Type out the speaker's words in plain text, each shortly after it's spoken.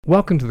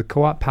Welcome to the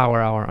Co-op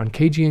Power Hour on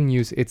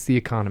KGNU's It's the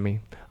Economy.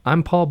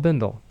 I'm Paul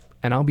Bindle,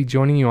 and I'll be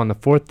joining you on the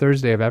fourth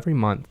Thursday of every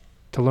month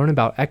to learn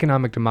about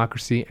economic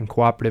democracy and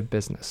cooperative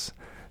business.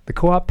 The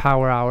Co-op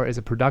Power Hour is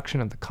a production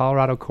of the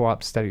Colorado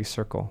Co-op Study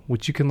Circle,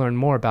 which you can learn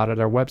more about at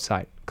our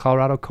website,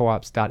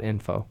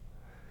 coloradocoops.info.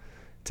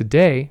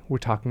 Today, we're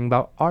talking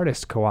about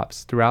artist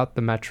co-ops throughout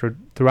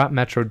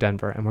Metro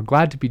Denver, and we're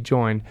glad to be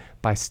joined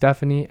by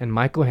Stephanie and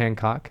Michael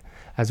Hancock,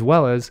 as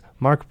well as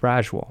Mark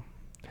Braswell.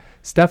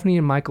 Stephanie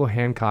and Michael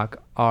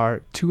Hancock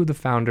are two of the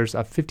founders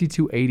of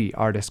 5280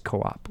 Artist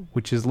Co-op,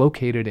 which is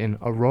located in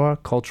Aurora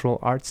Cultural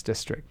Arts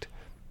District.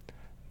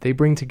 They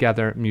bring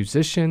together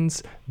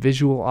musicians,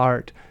 visual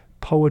art,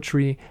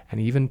 poetry, and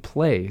even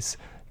plays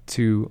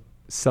to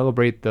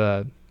celebrate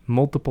the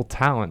multiple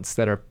talents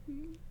that are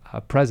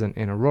present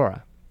in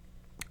Aurora.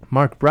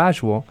 Mark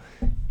Braswell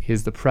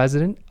is the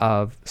president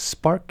of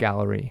Spark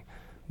Gallery,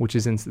 which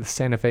is in the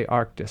Santa Fe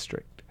Art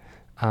District.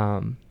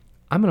 I'm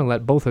going to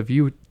let both of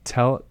you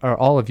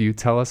all of you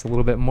tell us a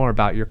little bit more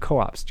about your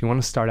co-ops. Do you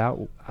want to start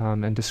out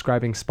and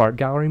describing Spark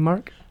Gallery,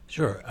 Mark?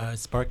 Sure.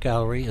 Spark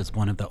Gallery is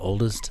one of the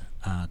oldest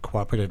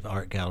cooperative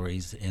art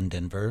galleries in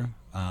Denver,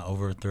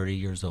 over 30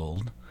 years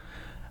old.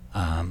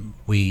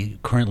 We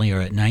currently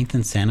are at 9th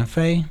and Santa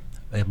Fe.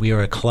 We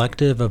are a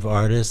collective of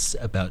artists,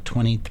 about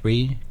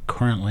 23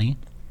 currently.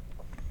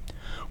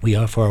 We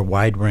offer a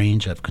wide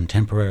range of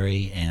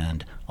contemporary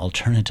and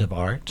alternative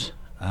art.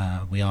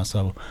 We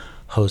also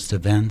host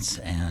events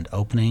and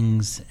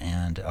openings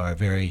and are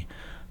very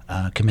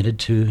committed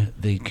to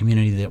the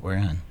community that we're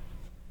in.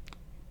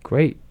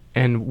 Great.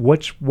 And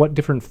what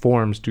different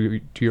forms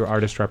do your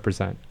artists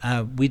represent?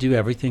 We do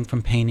everything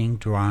from painting,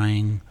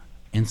 drawing,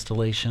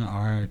 installation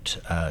art,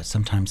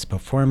 sometimes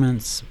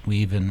performance. We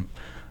even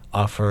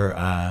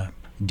offer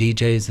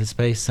DJs a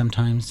space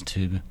sometimes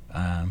to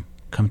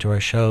come to our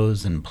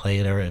shows and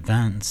play at our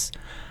events.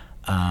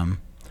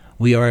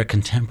 We are a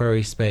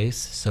contemporary space,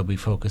 so we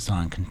focus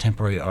on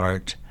contemporary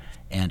art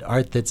and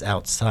art that's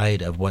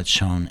outside of what's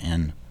shown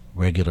in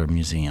regular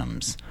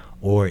museums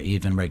or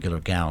even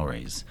regular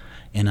galleries.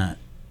 In a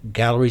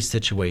gallery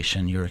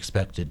situation, you're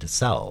expected to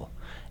sell,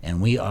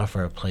 and we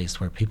offer a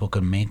place where people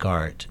can make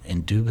art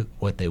and do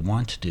what they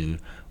want to do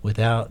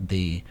without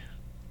the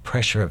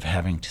pressure of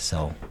having to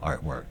sell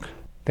artwork.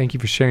 Thank you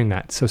for sharing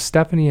that. So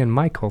Stephanie and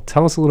Michael,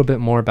 tell us a little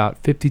bit more about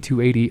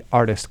 5280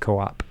 Artist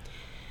Co-op.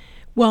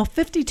 Well,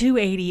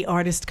 5280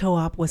 Artist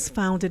Co-op was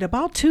founded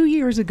about 2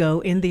 years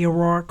ago in the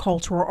Aurora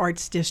Cultural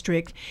Arts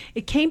District.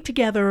 It came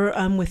together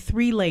with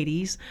three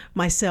ladies,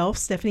 myself,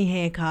 Stephanie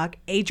Hancock,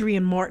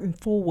 Adrienne Martin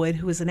Fullwood,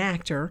 who is an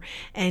actor,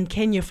 and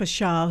Kenya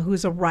Fashaw, who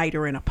is a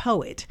writer and a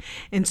poet.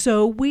 And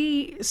so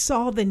we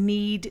saw the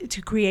need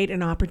to create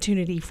an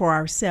opportunity for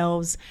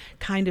ourselves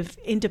kind of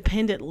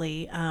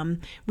independently.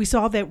 We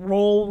saw that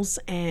roles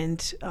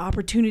and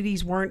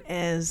opportunities weren't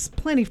as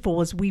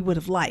plentiful as we would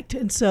have liked.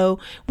 And so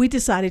we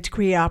decided to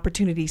create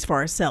opportunities for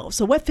ourselves.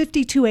 So what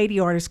 5280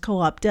 Artist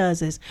Co-op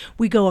does is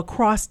we go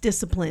across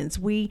disciplines.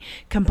 We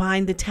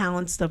combine the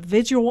talents of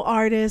visual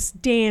artists,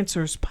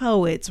 dancers,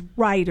 poets,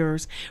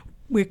 writers.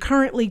 We're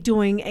currently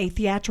doing a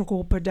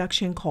theatrical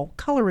production called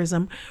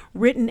Colorism,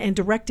 written and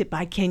directed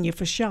by Kenya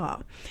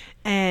Fashaw.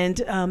 And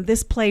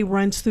this play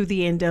runs through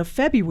the end of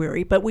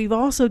February, but we've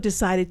also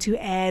decided to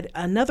add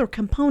another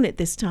component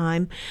this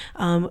time,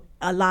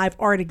 a live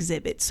art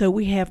exhibit. So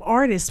we have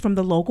artists from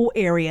the local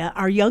area.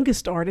 Our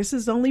youngest artist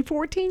is only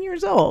 14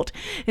 years old.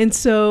 And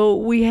so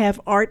we have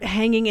art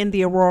hanging in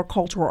the Aurora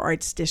Cultural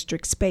Arts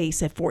District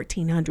space at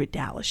 1400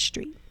 Dallas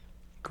Street.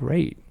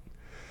 Great.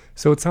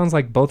 So it sounds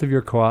like both of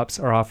your co-ops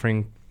are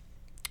offering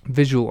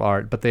visual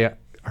art, but they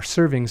are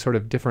serving sort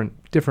of different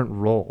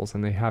roles,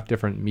 and they have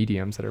different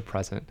mediums that are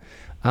present.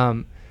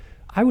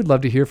 I would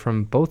love to hear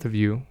from both of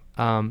you,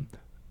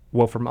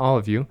 from all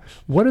of you.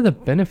 What are the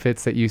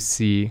benefits that you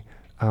see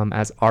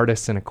as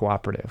artists in a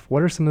cooperative?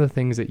 What are some of the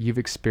things that you've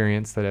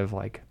experienced that have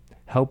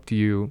helped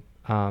you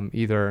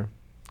either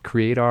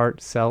create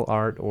art, sell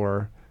art,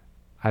 or,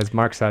 as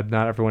Mark said,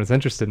 not everyone is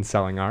interested in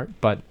selling art,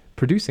 but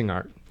producing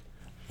art?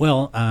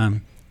 Well,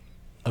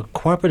 a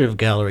cooperative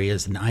gallery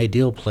is an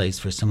ideal place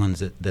for someone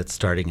that's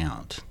starting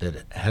out,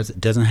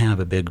 that doesn't have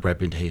a big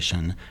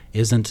reputation,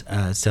 isn't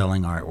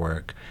selling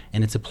artwork,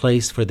 and it's a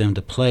place for them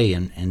to play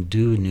and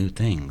do new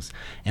things.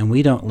 And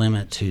we don't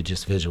limit to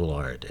just visual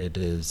art. It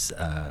is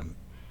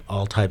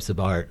all types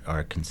of art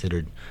are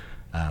considered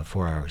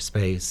for our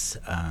space.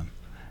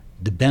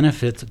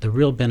 The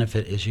real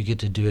benefit is you get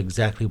to do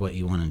exactly what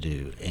you want to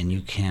do, and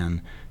you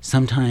can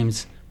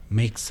sometimes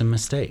make some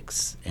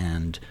mistakes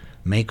and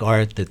make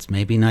art that's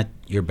maybe not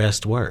your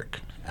best work.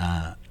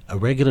 A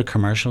regular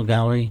commercial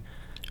gallery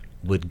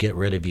would get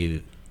rid of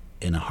you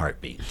in a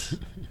heartbeat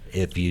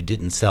if you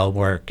didn't sell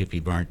work, if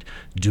you weren't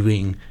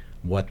doing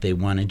what they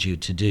wanted you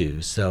to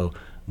do. So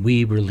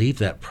we relieve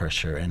that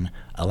pressure and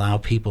allow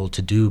people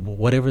to do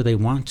whatever they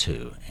want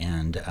to,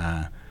 and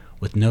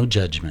with no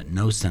judgment,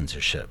 no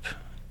censorship.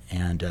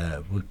 And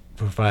we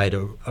provide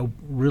a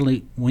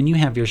really, when you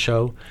have your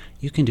show,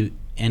 you can do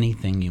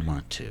anything you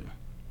want to.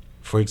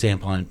 For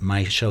example, on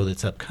my show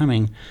that's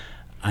upcoming,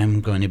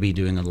 I'm going to be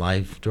doing a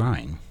live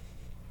drawing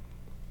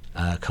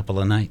a couple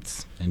of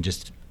nights and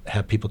just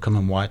have people come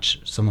and watch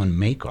someone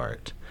make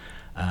art.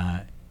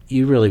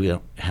 You really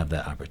don't have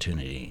that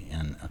opportunity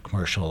in a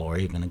commercial or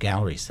even a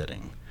gallery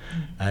setting.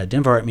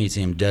 Denver Art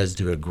Museum does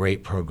do a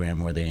great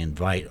program where they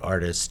invite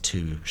artists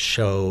to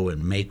show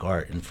and make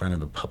art in front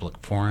of a public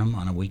forum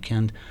on a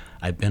weekend.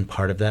 I've been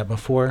part of that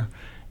before,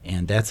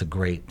 and that's a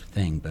great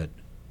thing. But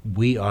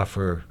we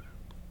offer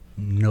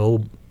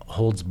no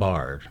holds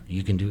barred.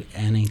 You can do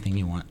anything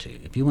you want to.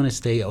 If you want to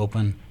stay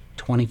open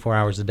 24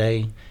 hours a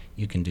day,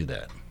 you can do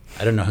that.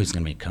 I don't know who's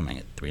going to be coming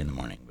at 3 in the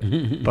morning.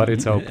 But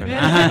it's open.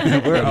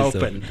 We're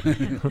open.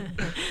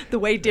 The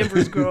way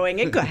Denver's growing,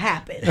 it could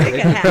happen. It could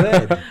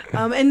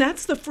happen. And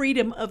that's the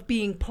freedom of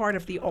being part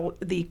of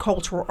the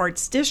Cultural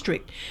Arts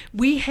District.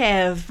 We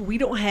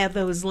don't have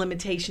those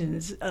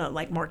limitations,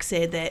 like Mark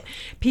said, that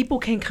people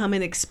can come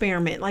and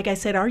experiment. Like I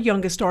said, our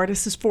youngest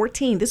artist is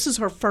 14. This is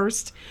her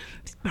first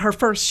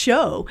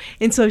show,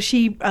 and so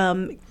she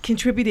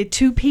contributed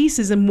 2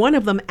 pieces, and one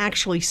of them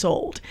actually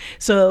sold.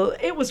 So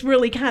it was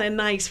really kind of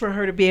nice for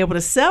her to be able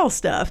to sell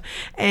stuff.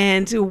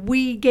 And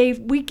we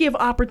give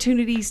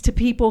opportunities to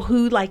people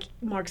who, like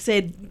Mark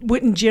said,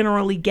 wouldn't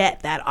generally get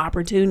that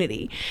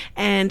opportunity.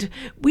 And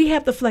we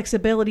have the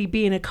flexibility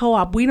being a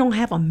co-op. We don't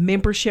have a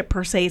membership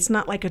per se. It's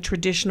not like a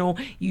traditional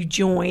you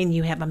join,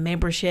 you have a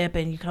membership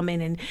and you come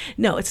in, and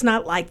no, it's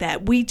not like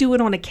that. We do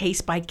it on a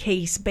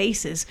case-by-case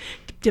basis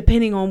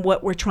depending on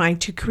what we're trying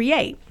to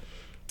create.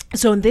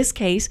 So in this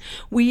case,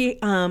 we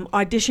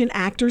audition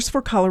actors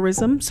for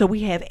colorism. So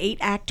we have 8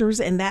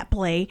 actors in that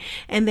play.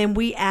 And then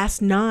we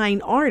ask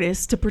 9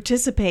 artists to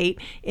participate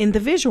in the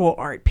visual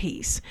art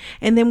piece.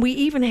 And then we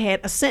even had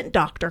a scent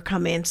doctor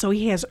come in. So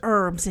he has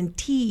herbs and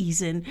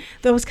teas and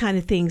those kind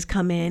of things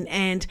come in.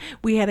 And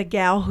we had a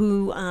gal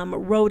who,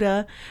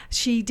 Rhoda,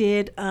 she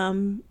did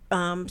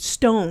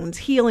stones,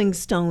 healing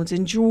stones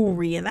and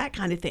jewelry and that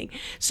kind of thing.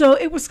 So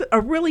it was a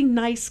really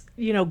nice,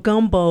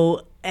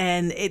 gumbo,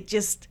 and it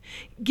just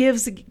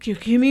gives the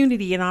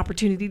community an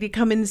opportunity to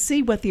come in and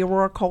see what the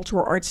Aurora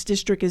Cultural Arts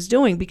District is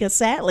doing, because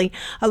sadly,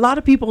 a lot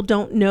of people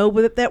don't know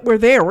that we're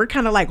there. We're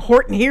kind of like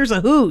Horton, here's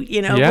a hoot,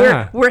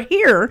 Yeah. We're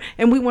here,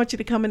 and we want you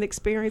to come and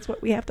experience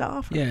what we have to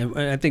offer. Yeah,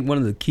 I think one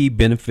of the key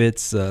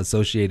benefits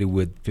associated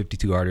with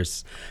 52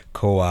 Artists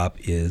Co-op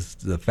is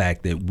the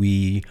fact that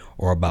we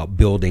are about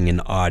building an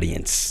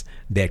audience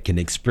that can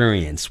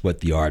experience what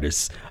the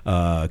artist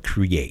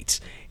creates.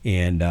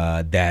 And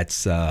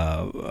that's,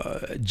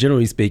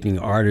 generally speaking,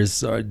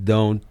 artists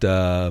don't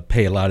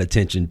pay a lot of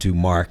attention to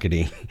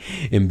marketing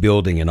and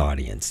building an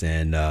audience.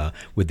 And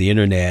with the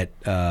internet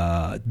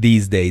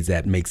these days,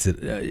 that makes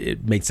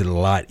it a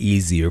lot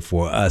easier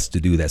for us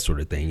to do that sort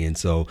of thing. And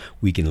so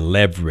we can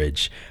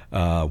leverage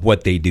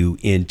what they do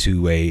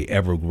into a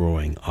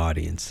ever-growing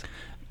audience.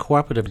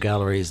 Cooperative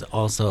galleries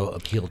also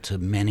appeal to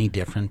many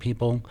different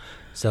people.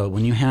 So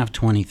when you have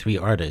 23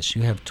 artists,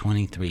 you have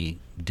 23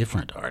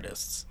 different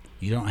artists.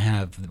 You don't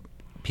have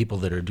people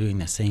that are doing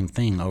the same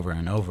thing over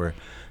and over.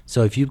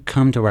 So if you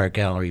come to our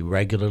gallery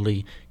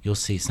regularly, you'll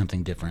see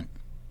something different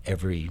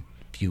every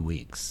few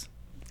weeks.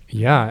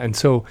 Yeah, and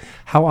so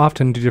how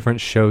often do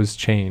different shows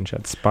change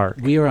at Spark?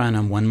 We are on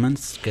a 1-month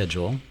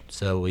schedule.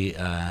 So we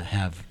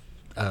have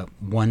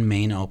one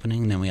main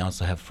opening, then we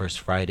also have First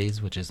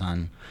Fridays, which is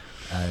on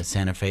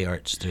Santa Fe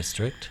Arts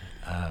District.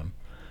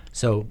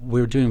 So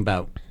we're doing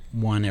about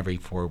one every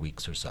 4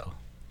 weeks or so.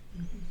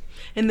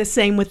 And the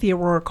same with the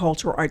Aurora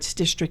Cultural Arts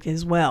District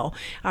as well.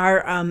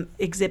 Our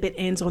exhibit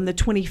ends on the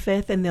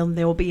 25th, and then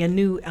there will be a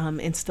new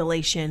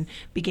installation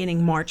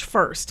beginning March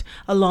 1st,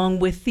 along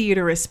with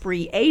Theater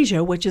Esprit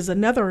Asia, which is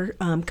another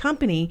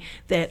company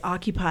that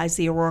occupies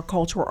the Aurora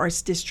Cultural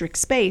Arts District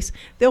space.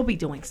 They'll be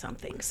doing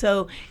something.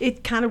 So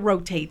it kind of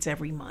rotates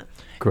every month.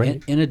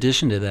 Great. In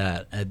addition to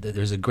that,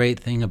 there's a great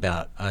thing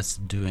about us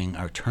doing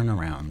our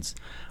turnarounds.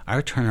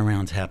 Our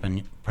turnarounds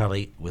happen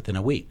probably within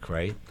a week,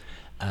 right?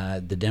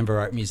 The Denver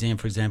Art Museum,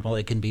 for example,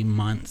 it can be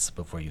months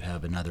before you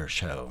have another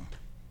show.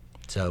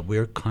 So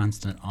we're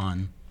constant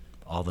on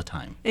all the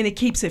time. And it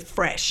keeps it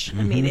fresh. Mm-hmm.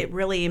 I mean, it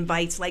really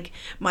invites, like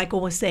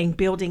Michael was saying,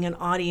 building an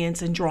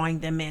audience and drawing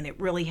them in. It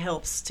really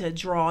helps to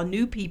draw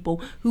new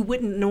people who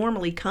wouldn't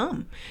normally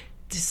come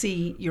to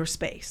see your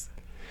space.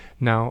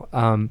 Now,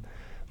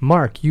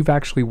 Mark, you've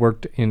actually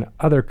worked in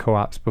other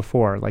co-ops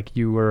before, like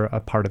you were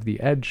a part of the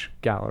Edge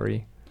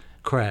Gallery.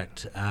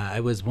 Correct. I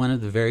was one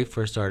of the very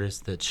first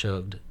artists that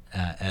showed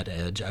at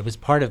Edge. I was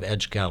part of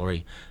Edge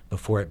Gallery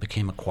before it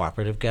became a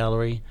cooperative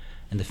gallery,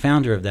 and the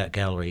founder of that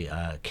gallery,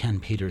 Ken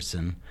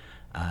Peterson,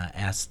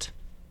 asked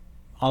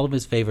all of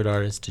his favorite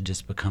artists to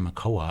just become a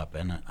co-op,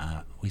 and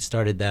we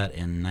started that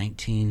in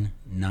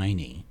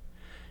 1990,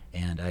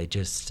 and I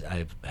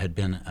had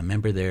been a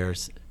member there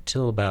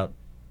till about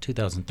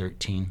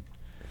 2013,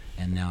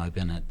 and now I've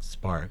been at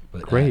Spark.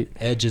 But Great.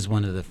 Edge is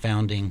one of the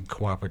founding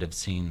cooperative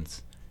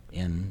scenes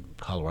in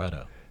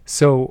Colorado.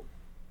 So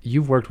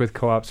you've worked with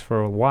co-ops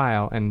for a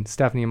while, and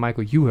Stephanie and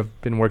Michael, you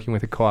have been working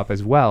with a co-op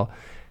as well.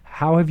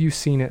 How have you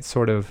seen it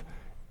sort of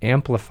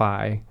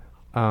amplify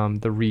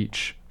the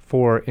reach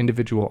for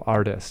individual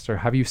artists, or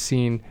have you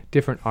seen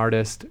different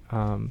artists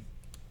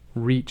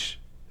reach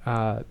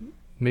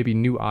maybe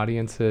new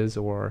audiences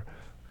or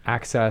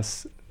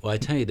access? Well, I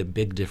tell you, the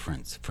big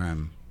difference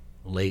from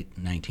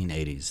late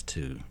 1980s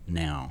to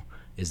now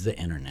is the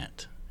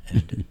internet.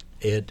 And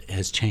it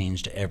has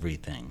changed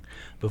everything.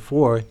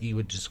 Before, you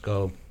would just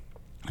go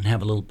and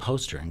have a little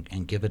poster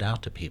and give it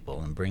out to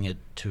people and bring it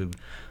to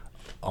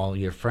all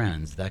your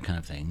friends, that kind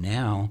of thing.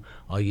 Now,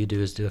 all you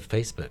do is do a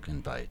Facebook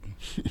invite,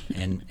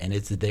 and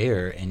it's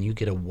there, and you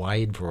get a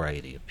wide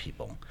variety of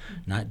people,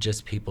 not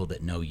just people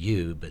that know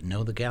you, but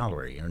know the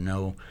gallery or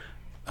know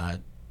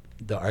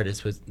the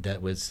artist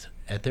that was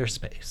at their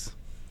space.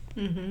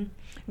 Mm-hmm.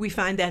 We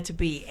find that to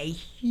be a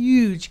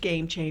huge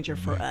game changer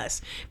for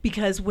us,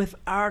 because with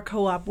our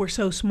co-op, we're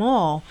so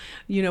small.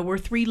 We're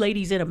 3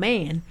 ladies and a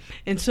man.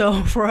 And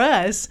so for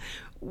us,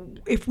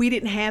 if we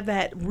didn't have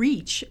that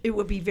reach, it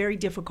would be very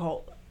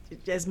difficult,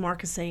 as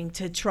Mark is saying,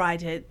 to try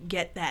to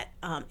get that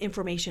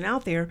information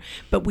out there.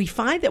 But we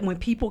find that when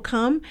people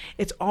come,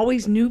 it's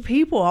always new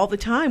people all the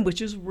time,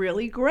 which is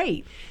really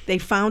great. They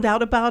found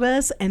out about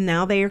us, and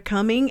now they are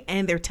coming,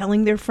 and they're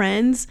telling their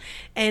friends.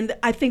 And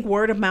I think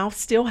word of mouth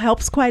still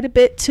helps quite a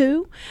bit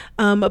too,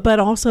 but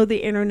also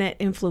the internet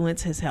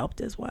influence has helped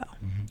as well.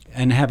 Mm-hmm.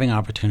 And having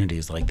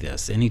opportunities like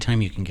this,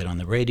 anytime you can get on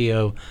the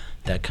radio,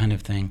 that kind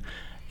of thing,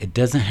 it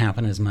doesn't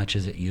happen as much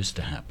as it used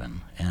to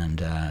happen.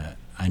 And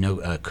I know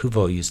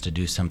Kuvo used to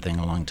do something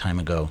a long time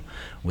ago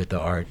with the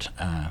art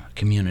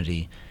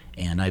community,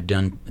 and I've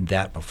done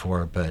that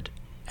before, but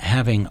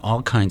having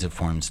all kinds of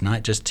forms,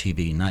 not just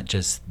TV, not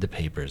just the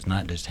papers,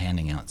 not just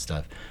handing out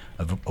stuff,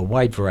 a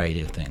wide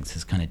variety of things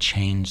has kind of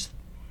changed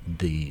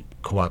the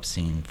co-op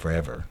scene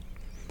forever.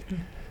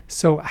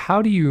 So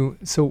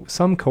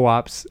some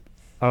co-ops,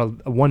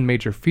 one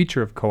major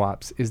feature of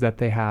co-ops is that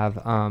they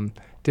have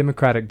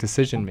democratic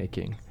decision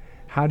making.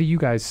 How do you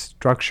guys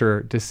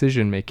structure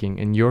decision making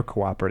in your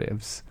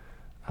cooperatives?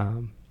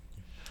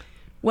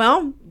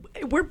 Well,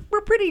 we're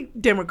pretty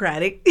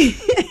democratic.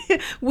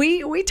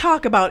 We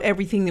talk about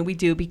everything that we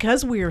do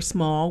because we are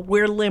small,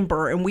 we're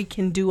limber, and we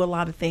can do a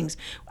lot of things.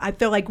 I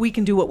feel like we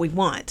can do what we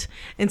want.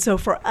 And so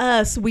for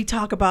us, we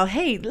talk about,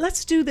 hey,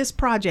 let's do this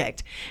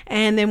project.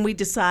 And then we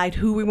decide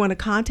who we want to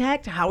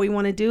contact, how we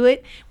want to do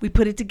it. We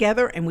put it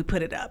together and we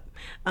put it up.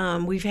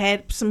 We've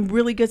had some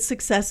really good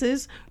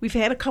successes. We've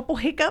had a couple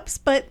hiccups,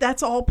 but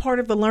that's all part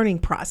of the learning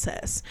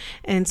process.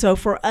 And so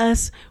for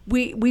us,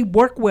 we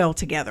work well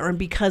together. And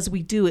because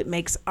we do, it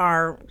makes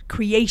our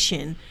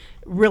creation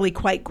really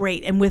quite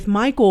great. And with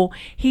Michael,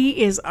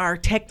 he is our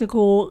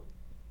technical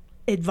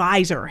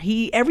advisor.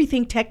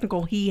 Everything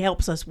technical he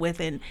helps us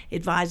with and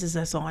advises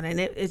us on. And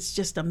it's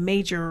just a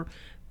major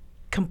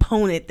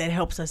component that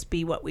helps us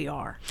be what we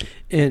are.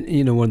 And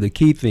one of the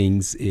key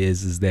things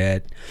is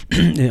that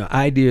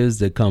ideas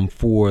that come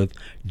forth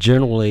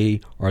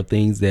generally are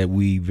things that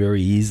we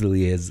very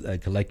easily as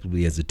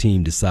collectively as a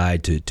team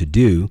decide to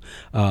do,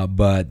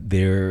 but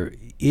there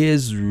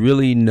is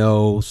really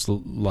no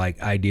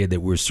idea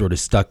that we're sort of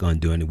stuck on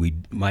doing it. We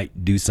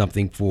might do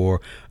something for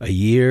a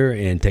year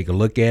and take a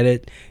look at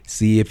it,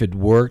 see if it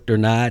worked or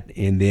not,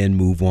 and then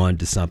move on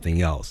to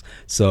something else.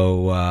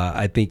 So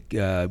I think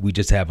we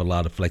just have a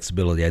lot of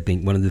flexibility. I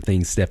think one of the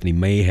things Stephanie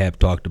may have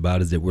talked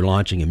about is that we're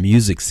launching a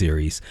music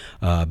series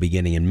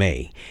beginning in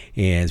May,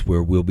 and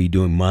where we'll be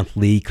doing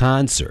monthly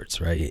concerts,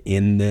 right,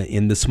 in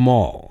the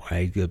small,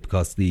 right,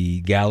 because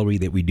the gallery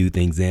that we do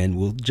things in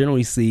will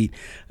generally seat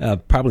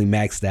probably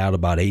maxed out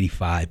about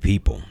 85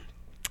 people.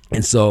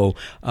 And so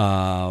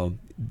the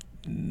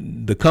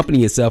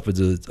company itself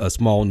is a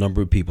small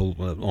number of people,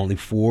 only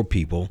 4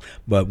 people,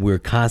 but we're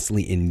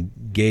constantly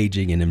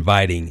engaging and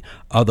inviting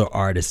other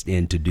artists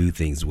in to do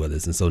things with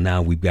us. And so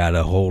now we've got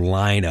a whole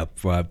lineup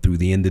through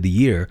the end of the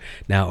year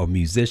now of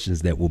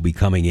musicians that will be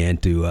coming in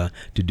to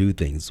do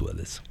things with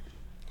us.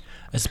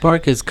 A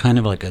Spark is kind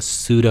of like a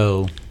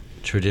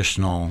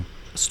pseudo-traditional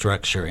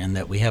structure in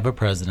that we have a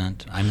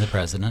president. I'm the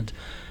president.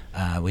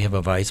 We have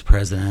a vice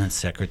president,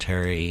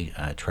 secretary,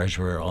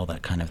 treasurer, all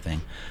that kind of thing.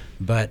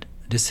 But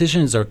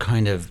decisions are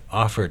kind of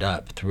offered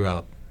up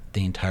throughout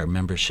the entire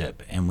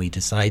membership, and we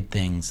decide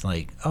things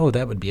like, oh,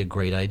 that would be a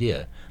great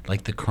idea.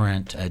 Like the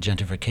current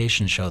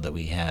gentrification show that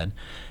we had,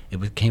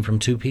 came from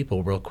 2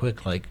 people real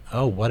quick, like,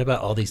 oh, what about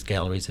all these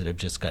galleries that have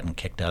just gotten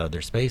kicked out of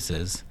their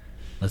spaces?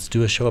 Let's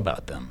do a show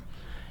about them.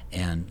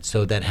 And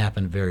so that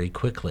happened very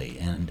quickly.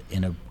 And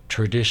in a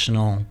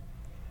traditional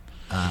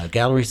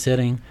gallery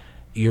setting,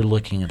 you're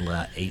looking at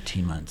about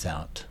 18 months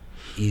out,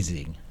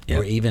 easy,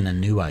 or even a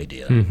new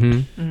idea.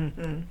 Mm-hmm.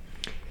 Mm-hmm.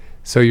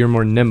 So you're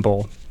more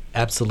nimble.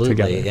 Absolutely.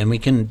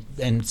 Together.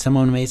 And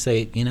someone may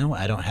say,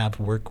 I don't have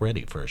work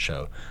ready for a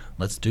show.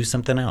 Let's do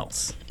something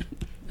else.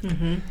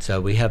 Mm-hmm.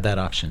 So we have that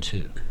option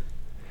too.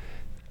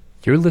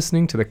 You're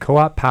listening to the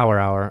Co-op Power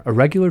Hour, a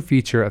regular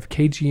feature of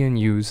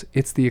KGNU's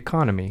It's the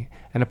Economy,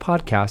 and a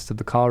podcast of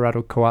the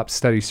Colorado Co-op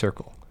Study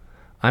Circle.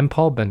 I'm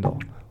Paul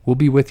Bindle. We'll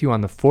be with you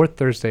on the 4th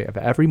Thursday of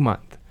every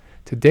month.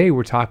 Today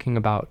we're talking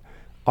about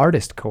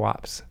artist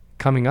co-ops.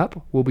 Coming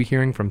up, we'll be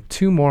hearing from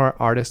 2 more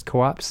artist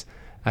co-ops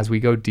as we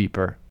go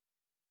deeper.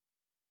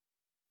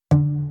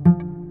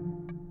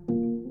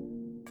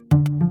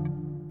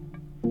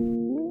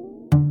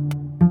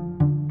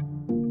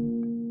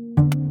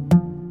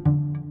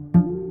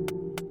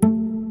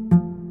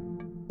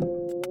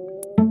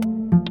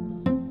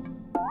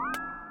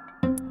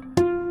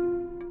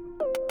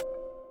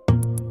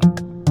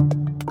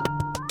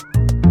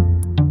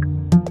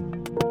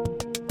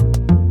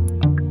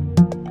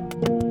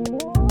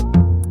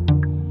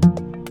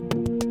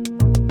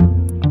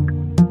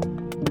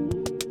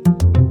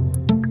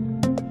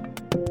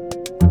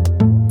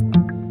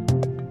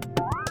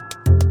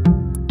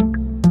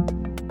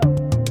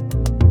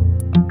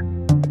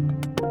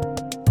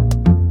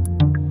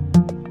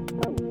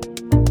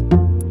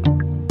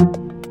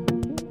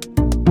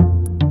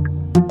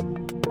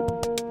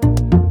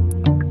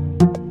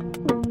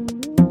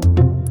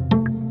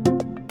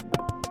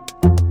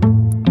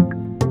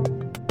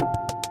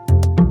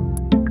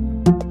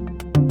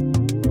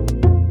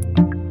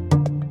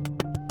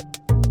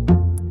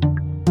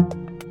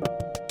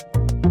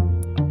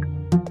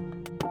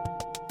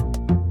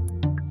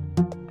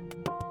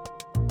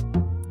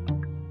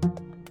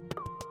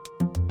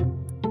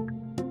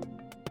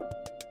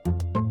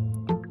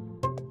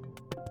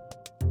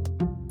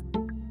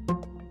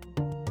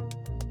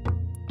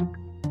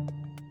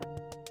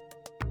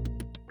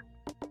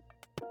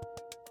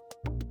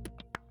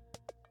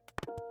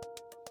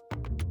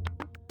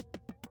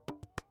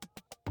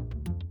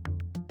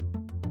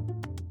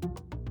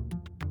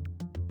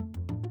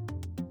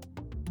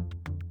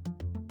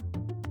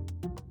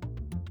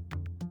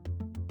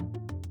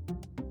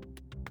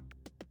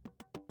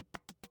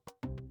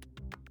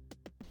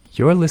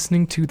 You're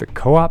listening to the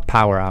Co-op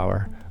Power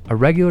Hour, a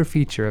regular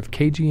feature of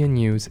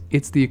KGNU's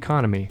It's the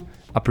Economy,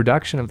 a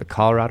production of the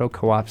Colorado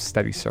Co-op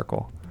Study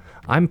Circle.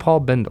 I'm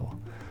Paul Bindle.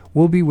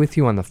 We'll be with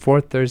you on the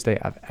fourth Thursday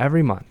of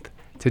every month.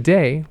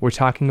 Today, we're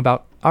talking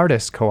about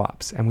artist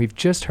co-ops, and we've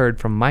just heard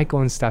from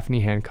Michael and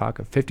Stephanie Hancock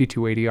of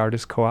 5280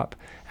 Artist Co-op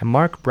and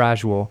Mark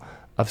Braswell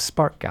of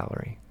Spark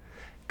Gallery.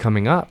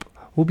 Coming up,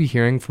 we'll be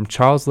hearing from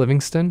Charles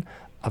Livingston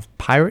of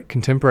Pirate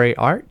Contemporary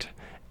Art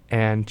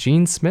and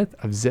Gene Smith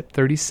of Zip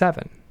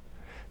 37.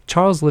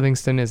 Charles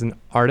Livingston is an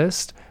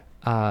artist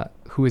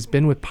who has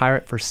been with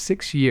Pirate for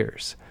 6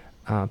 years.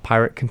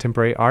 Pirate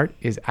Contemporary Art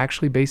is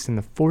actually based in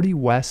the 40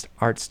 West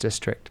Arts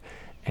District,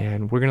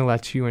 and we're going to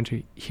let you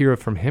hear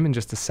from him in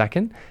just a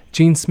second.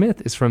 Gene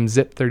Smith is from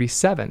Zip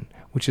 37,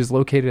 which is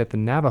located at the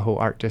Navajo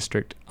Art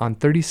District on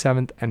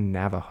 37th and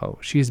Navajo.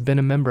 She has been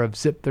a member of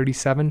Zip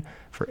 37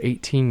 for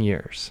 18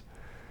 years.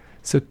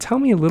 So tell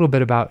me a little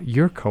bit about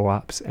your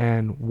co-ops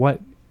and what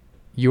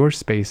your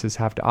spaces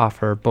have to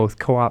offer, both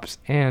co-ops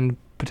and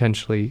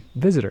potentially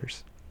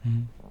visitors.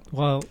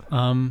 Well,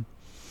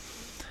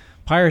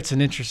 Pirate's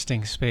an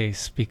interesting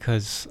space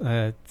because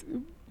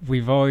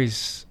we've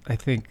always, I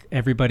think,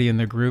 everybody in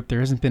the group,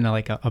 there hasn't been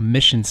a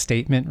mission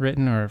statement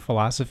written or a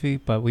philosophy,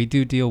 but we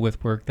do deal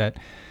with work that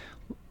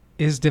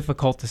is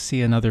difficult to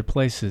see in other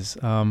places.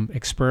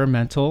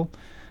 Experimental,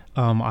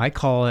 I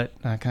call it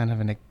kind of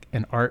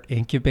an art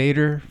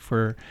incubator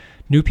for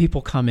new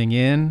people coming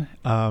in,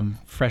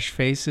 fresh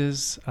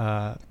faces,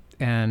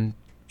 and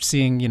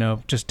seeing,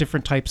 just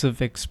different types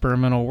of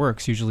experimental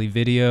works, usually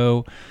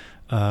video,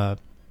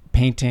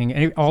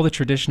 painting, all the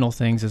traditional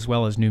things, as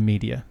well as new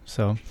media.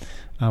 So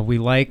we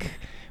like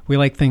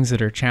things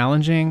that are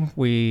challenging.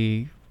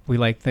 We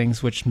like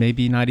things which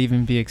maybe not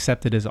even be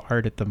accepted as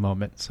art at the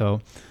moment.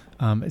 So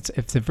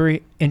it's a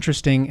very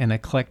interesting and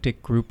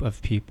eclectic group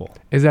of people.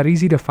 Is that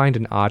easy to find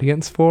an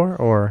audience for,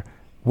 or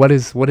what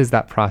is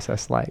that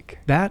process like?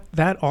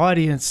 That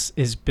audience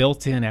is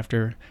built in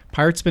after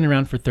Pirate's been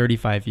around for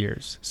 35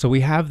 years. So we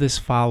have this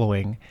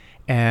following,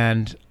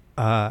 and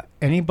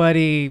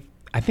anybody,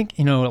 I think,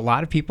 a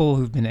lot of people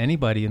who've been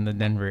anybody in the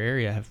Denver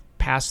area have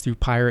passed through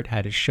Pirate,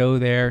 had a show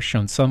there,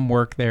 shown some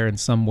work there in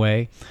some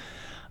way.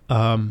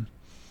 And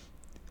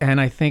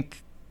I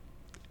think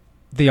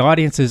the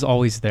audience is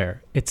always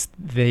there.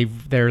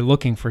 They're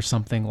looking for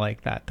something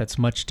like that that's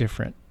much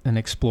different and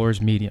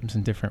explores mediums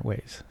in different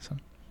ways. So.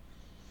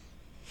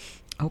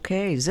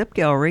 Okay, Zip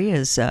Gallery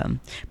has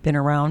been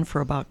around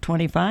for about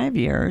 25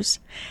 years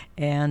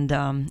and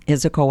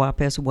is a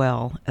co-op as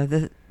well.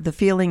 The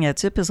feeling at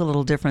Zip is a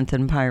little different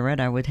than Pirate,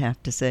 I would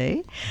have to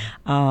say.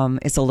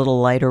 It's a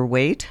little lighter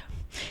weight,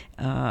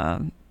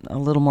 a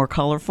little more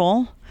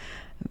colorful.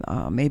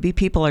 Maybe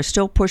people are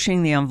still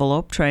pushing the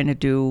envelope, trying to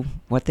do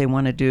what they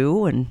want to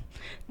do and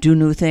do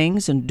new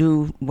things and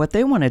do what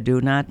they want to do,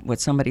 not what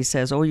somebody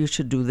says, oh, you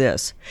should do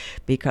this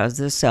because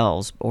this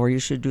sells, or you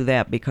should do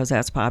that because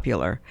that's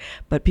popular.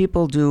 But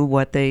people do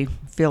what they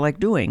feel like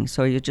doing.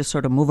 So you just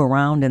sort of move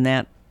around in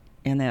that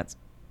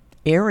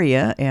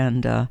area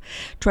and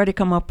try to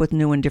come up with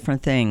new and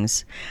different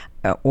things.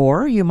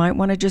 Or you might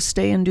want to just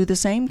stay and do the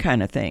same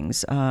kind of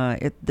things.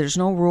 There's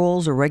no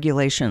rules or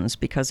regulations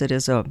because it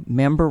is a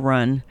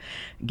member-run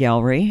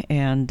gallery,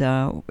 and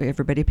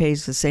everybody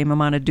pays the same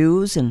amount of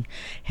dues and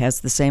has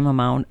the same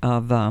amount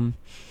of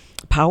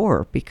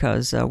power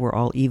because we're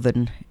all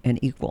even and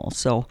equal.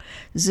 So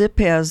Zip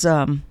has,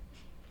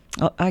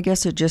 I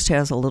guess it just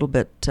has a little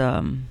bit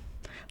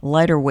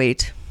lighter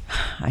weight.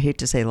 I hate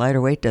to say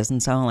lighter weight, doesn't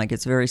sound like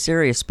it's very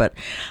serious, but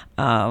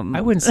I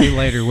wouldn't say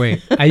lighter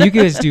weight. You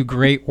guys do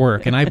great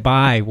work, and I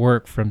buy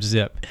work from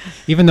Zip,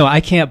 even though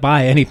I can't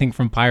buy anything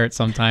from Pirate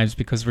sometimes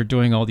because we're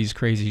doing all these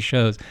crazy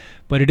shows.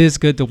 But it is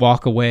good to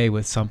walk away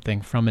with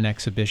something from an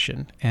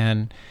exhibition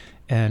and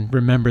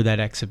remember that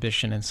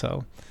exhibition. And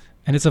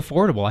it's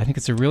affordable. I think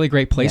it's a really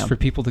great place for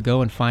people to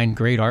go and find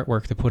great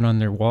artwork to put on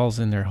their walls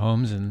in their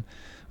homes, and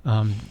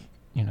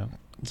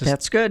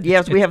that's good.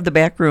 Yes, we have the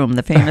back room,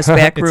 the famous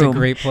back room. It's a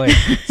great place.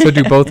 So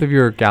do both of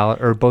your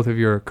both of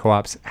your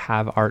co-ops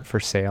have art for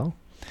sale?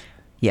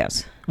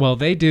 Yes. Well,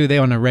 they do. They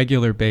on a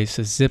regular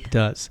basis. Zip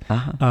does.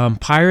 Uh-huh.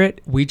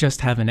 Pirate, we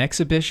just have an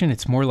exhibition.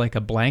 It's more like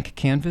a blank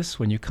canvas.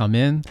 When you come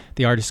in,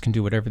 the artist can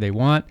do whatever they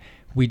want.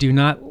 We do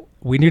not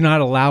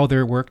allow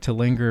their work to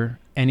linger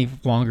any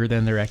longer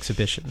than their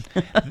exhibition.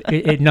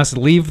 it must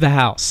leave the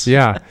house.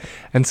 Yeah.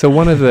 And so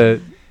one of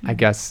the, I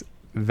guess,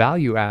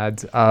 value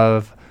adds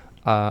of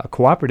a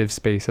cooperative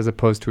space as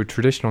opposed to a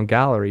traditional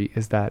gallery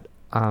is that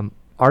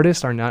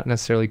artists are not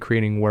necessarily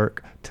creating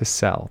work to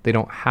sell. They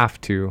don't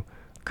have to.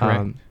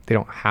 They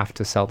don't have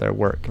to sell their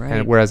work. Right.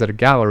 And whereas at a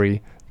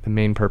gallery, the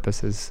main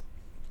purpose is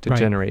to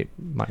generate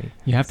money.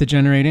 You have to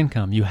generate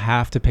income. You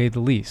have to pay the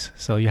lease.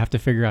 So you have to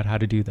figure out how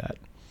to do that.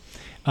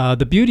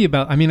 The beauty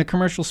about, a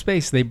commercial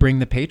space, they bring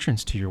the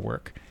patrons to your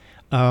work.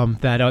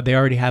 They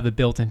already have a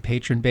built-in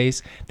patron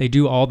base. They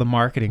do all the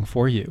marketing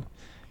for you.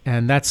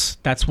 And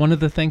that's one of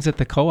the things at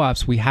the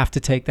co-ops, we have to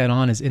take that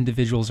on as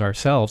individuals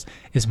ourselves,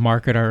 is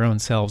market our own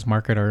selves,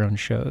 market our own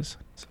shows.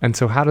 And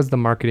so how does the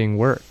marketing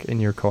work in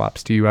your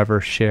co-ops? Do you ever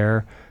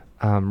share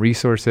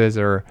resources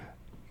or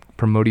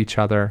promote each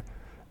other,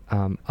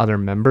 other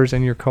members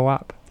in your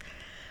co-op?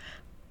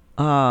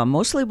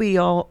 Mostly we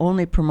all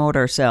only promote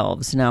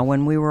ourselves. Now,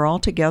 when we were all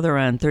together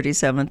on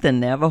 37th and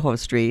Navajo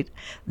Street,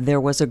 there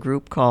was a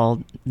group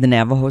called the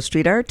Navajo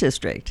Street Art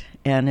District,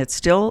 and it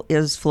still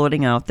is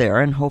floating out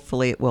there, and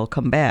hopefully it will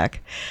come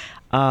back.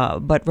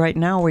 But right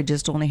now we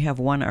just only have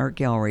one art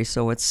gallery,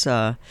 so it's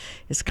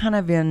kind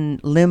of in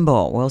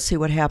limbo. We'll see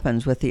what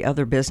happens with the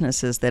other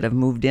businesses that have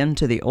moved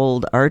into the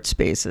old art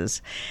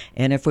spaces.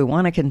 And if we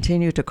want to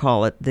continue to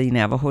call it the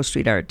Navajo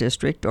Street Art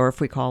District, or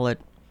if we call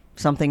it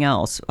something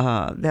else,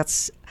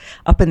 that's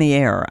up in the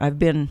air. I've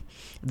been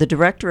the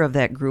director of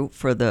that group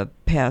for the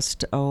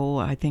past,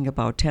 I think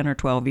about 10 or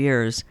 12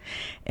 years.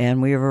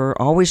 And we were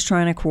always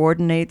trying to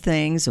coordinate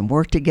things and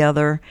work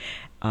together.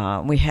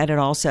 We had it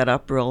all set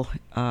up real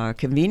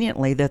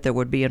conveniently that there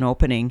would be an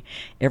opening.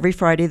 Every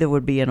Friday there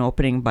would be an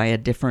opening by a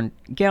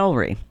different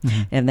gallery,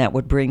 and that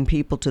would bring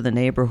people to the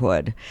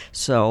neighborhood.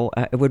 So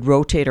it would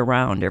rotate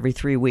around. Every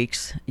 3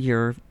 weeks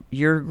your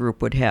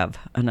group would have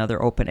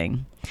another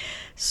opening.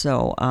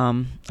 So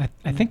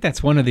I think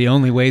that's one of the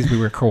only ways we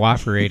were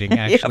cooperating,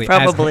 actually, yeah,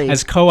 probably.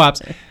 As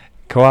co-ops.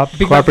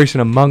 Cooperation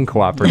among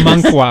cooperatives.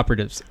 Among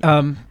cooperatives.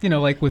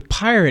 Like with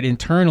Pirate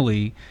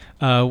internally,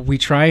 we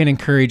try and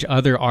encourage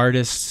other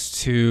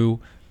artists to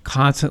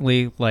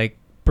constantly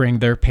bring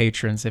their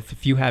patrons.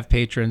 If you have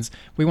patrons,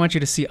 we want you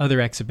to see other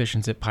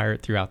exhibitions at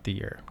Pirate throughout the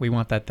year. We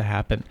want that to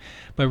happen.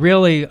 But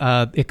really,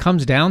 it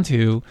comes down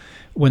to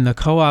when the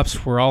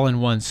co-ops were all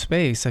in one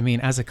space. I mean,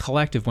 as a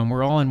collective, when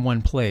we're all in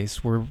one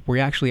place, we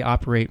actually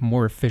operate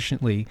more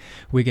efficiently.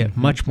 We get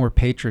much more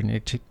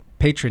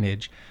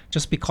patronage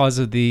just because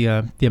of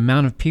the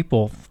amount of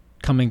people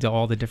coming to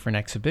all the different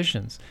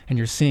exhibitions, and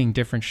you're seeing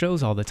different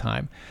shows all the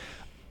time.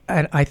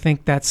 And I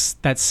think that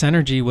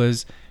synergy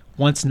was,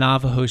 once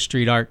Navajo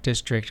Street Art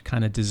District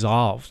kind of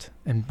dissolved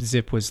and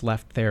Zip was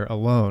left there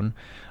alone,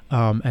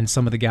 and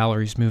some of the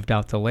galleries moved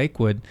out to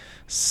Lakewood,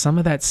 some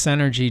of that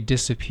synergy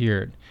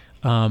disappeared.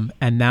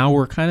 And now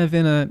we're kind of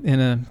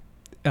in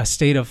a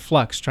state of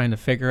flux, trying to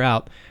figure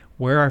out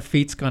where our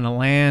feet's going to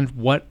land,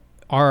 what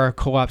are our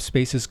co-op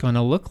spaces going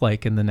to look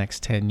like in the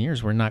next 10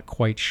 years. We're not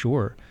quite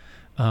sure.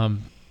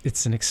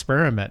 It's an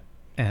experiment,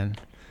 and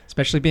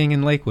especially being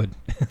in Lakewood.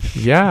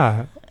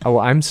 Yeah. Oh,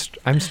 I'm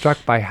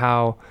struck by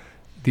how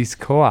these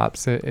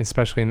co-ops,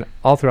 especially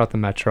all throughout the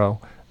metro,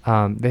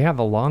 they have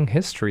a long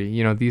history.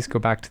 These go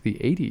back to the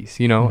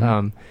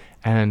 80s,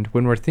 and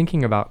when we're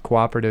thinking about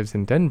cooperatives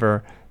in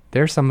Denver,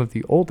 they're some of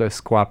the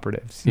oldest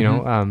cooperatives,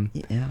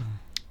 yeah.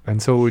 And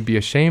so it would be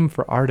a shame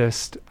for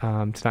artists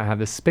to not have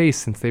this space,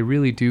 since they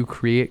really do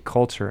create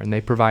culture, and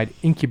they provide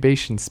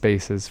incubation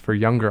spaces for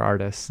younger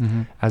artists,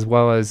 as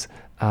well as,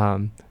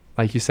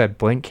 like you said,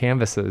 blank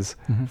canvases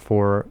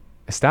for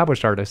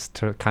established artists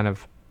to kind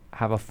of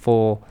have a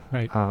full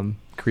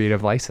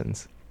creative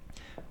license.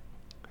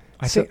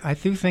 I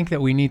do think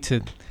that we need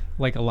to,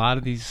 like a lot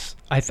of these,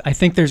 I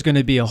think there's going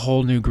to be a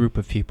whole new group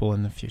of people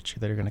in the future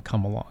that are going to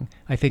come along.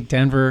 I think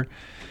Denver,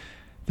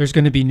 there's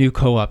going to be new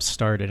co-ops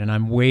started, and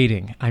I'm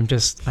waiting. I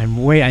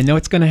know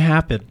it's going to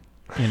happen.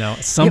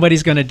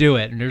 Somebody's going to do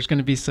it, and there's going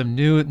to be some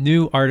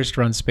new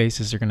artist-run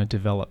spaces that are going to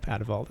develop out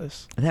of all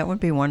this. That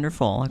would be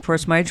wonderful. Of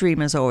course, my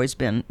dream has always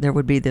been there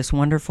would be this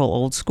wonderful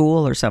old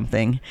school or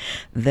something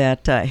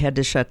that had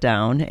to shut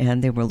down,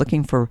 and they were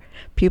looking for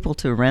people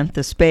to rent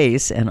the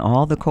space, and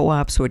all the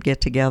co-ops would get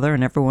together,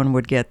 and everyone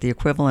would get the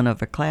equivalent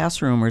of a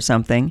classroom or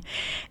something,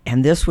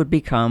 and this would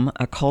become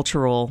a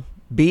cultural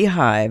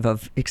beehive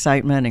of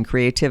excitement and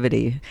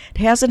creativity. It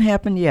hasn't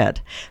happened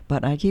yet,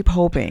 but I keep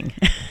hoping.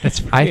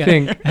 I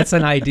think that's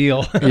an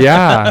ideal.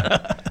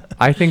 Yeah.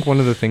 I think one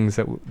of the things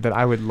that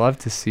I would love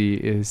to see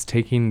is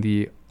taking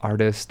the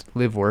artist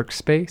live work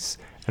space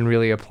and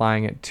really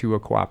applying it to a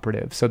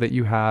cooperative, so that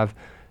you have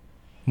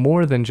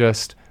more than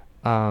just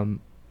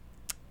rental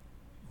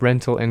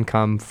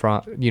income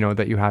from,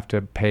 that you have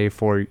to pay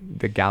for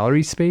the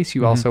gallery space.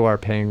 You also are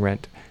paying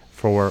rent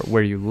for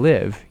where you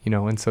live,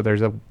 and so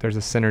there's a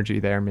synergy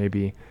there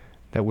maybe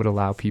that would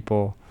allow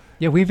people.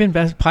 Yeah,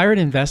 Pirate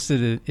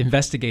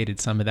investigated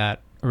some of that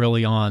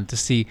early on to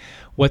see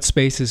what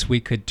spaces we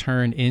could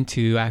turn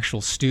into actual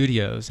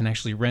studios and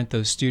actually rent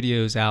those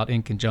studios out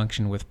in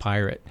conjunction with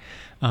Pirate,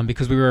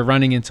 because we were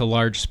running into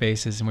large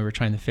spaces and we were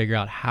trying to figure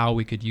out how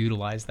we could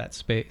utilize that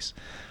space.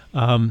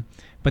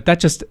 But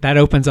that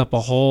opens up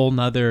a whole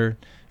nother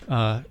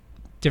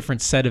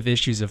different set of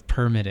issues of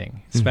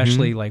permitting,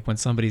 especially like when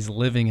somebody's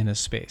living in a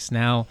space.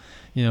 Now,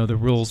 the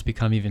rules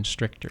become even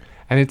stricter.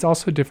 And it's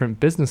also different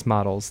business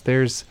models.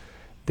 There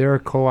are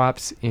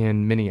co-ops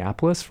in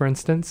Minneapolis, for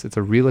instance. It's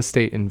a real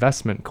estate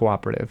investment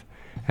cooperative.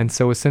 And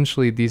so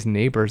essentially these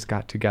neighbors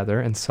got together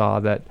and saw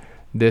that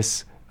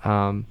this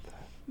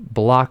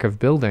block of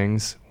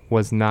buildings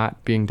was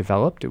not being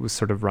developed. It was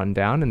sort of run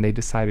down, and they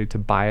decided to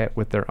buy it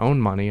with their own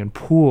money and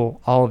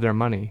pool all of their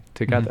money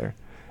together.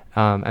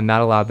 and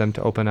that allowed them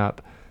to open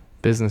up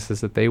businesses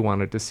that they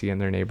wanted to see in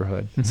their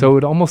neighborhood. So it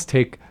would almost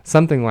take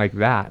something like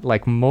that,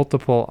 like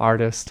multiple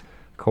artist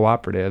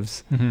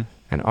cooperatives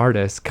and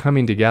artists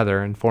coming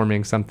together and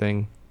forming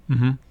something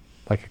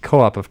like a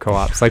co-op of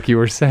co-ops, like you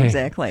were saying.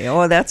 Exactly.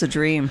 Oh, that's a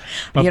dream.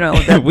 But You know,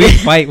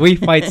 we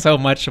fight so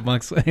much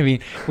amongst. I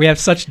mean, we have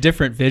such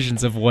different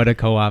visions of what a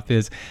co-op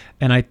is,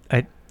 and I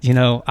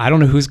don't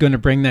know who's going to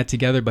bring that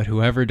together, but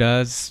whoever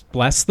does,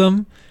 bless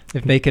them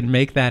if they can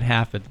make that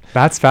happen.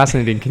 That's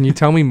fascinating. Can you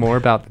tell me more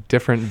about the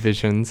different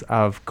visions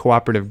of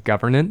cooperative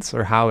governance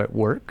or how it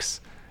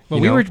works? Well,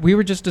 we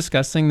were just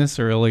discussing this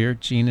earlier,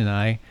 Jean and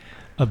I,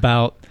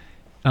 about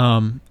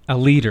a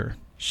leader.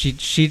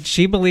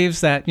 She believes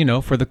that,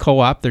 for the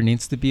co-op there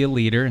needs to be a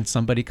leader and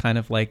somebody kind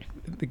of like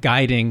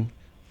guiding,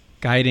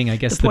 I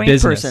guess, the point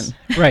business. person.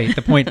 Right,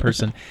 the point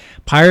person.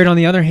 Pirate, on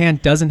the other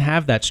hand, doesn't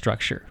have that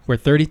structure. We're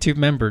 32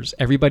 members.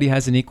 Everybody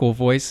has an equal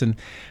voice, and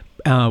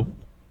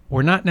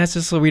we're not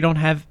necessarily,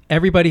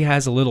 everybody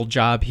has a little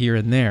job here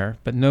and there,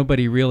 but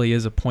nobody really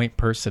is a point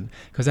person,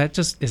 because that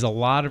just is a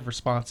lot of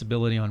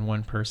responsibility on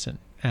one person.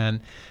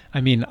 And I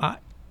mean,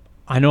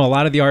 I know a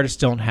lot of the artists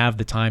don't have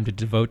the time to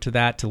devote to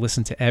that, to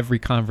listen to every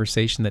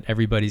conversation that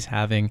everybody's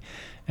having,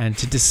 and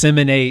to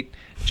disseminate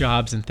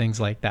jobs and things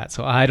like that.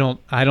 So I don't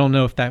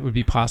know if that would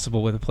be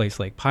possible with a place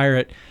like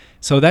Pirate.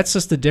 So that's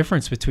just the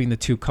difference between the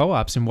two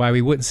co-ops and why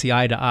we wouldn't see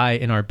eye to eye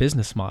in our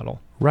business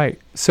model. Right.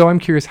 So I'm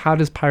curious, how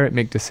does Pirate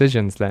make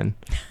decisions then?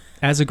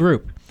 As a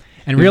group.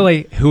 And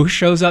really, who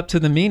shows up to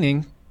the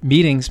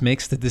meetings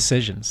makes the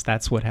decisions.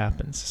 That's what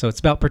happens. So it's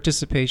about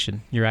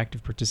participation, your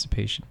active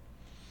participation.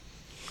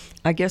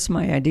 I guess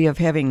my idea of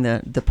having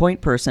the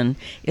point person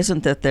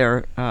isn't that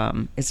they're,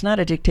 it's not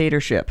a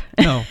dictatorship.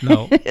 No.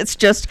 It's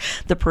just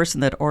the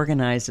person that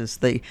organizes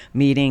the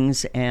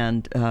meetings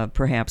and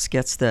perhaps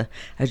gets the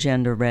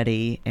agenda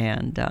ready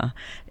and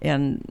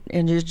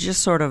it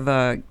just sort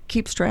of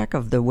keeps track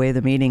of the way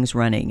the meeting's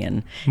running.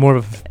 And more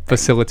of a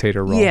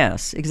facilitator role.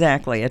 Yes,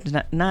 exactly. It's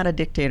not a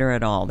dictator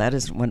at all. That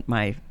is what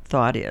my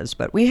thought is.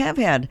 But we have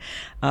had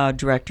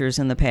directors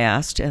in the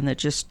past, and that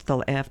just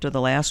after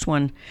the last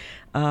one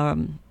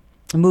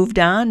moved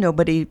on,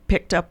 nobody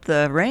picked up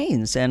the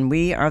reins, and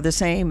we are the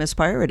same as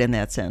Pirate in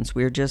that sense.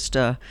 We're just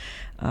a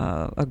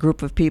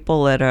group of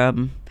people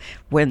that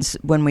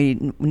when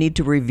we need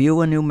to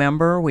review a new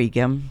member, we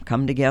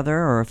come together,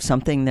 or if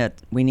something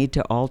that we need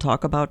to all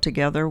talk about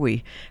together,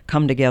 we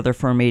come together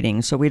for a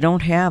meeting. So we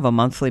don't have a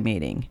monthly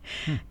meeting.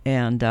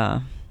 And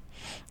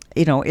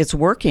it's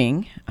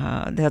working.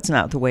 That's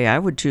not the way I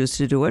would choose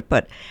to do it,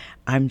 but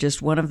I'm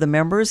just one of the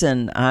members,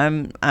 and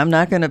I'm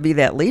not going to be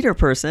that leader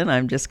person.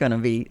 I'm just going to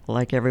be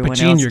like everyone else.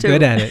 But Jean, you're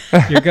good at it.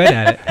 You're good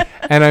at it.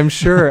 And I'm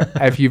sure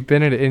if you've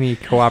been at any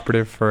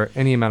cooperative for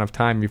any amount of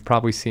time, you've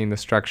probably seen the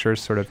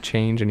structures sort of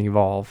change and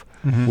evolve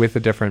with the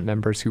different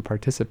members who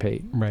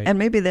participate. Right. And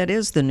maybe that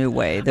is the new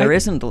way. There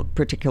isn't a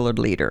particular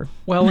leader.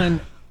 Well,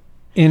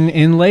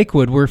 in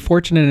Lakewood, we're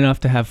fortunate enough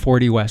to have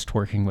 40 West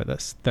working with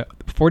us. The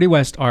 40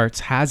 West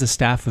Arts has a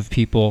staff of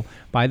people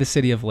by the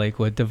city of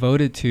Lakewood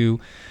devoted to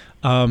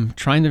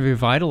trying to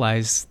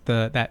revitalize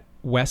that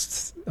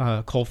West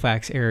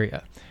Colfax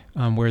area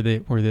where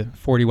the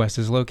 40 West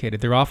is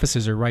located. Their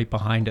offices are right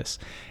behind us.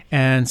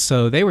 And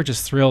so they were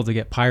just thrilled to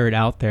get Pirate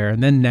out there.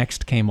 And then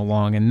Next came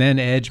along, and then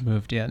Edge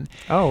moved in.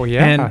 Oh,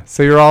 yeah. And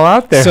so you're all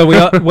out there. So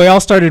we all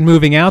started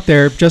moving out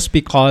there just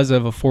because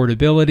of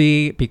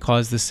affordability,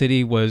 because the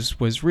city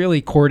was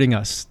really courting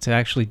us to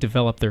actually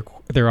develop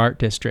their art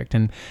district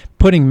and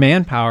putting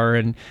manpower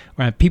and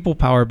people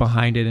power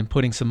behind it and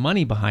putting some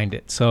money behind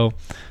it. So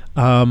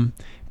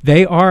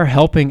they are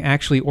helping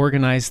actually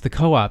organize the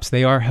co-ops.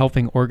 They are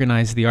helping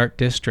organize the art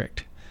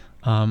district.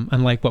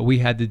 Unlike what we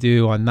had to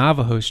do on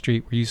Navajo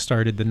Street, where you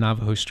started the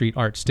Navajo Street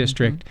Arts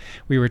District,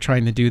 we were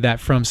trying to do that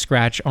from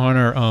scratch on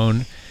our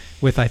own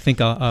with, I think,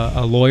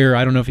 a lawyer.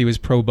 I don't know if he was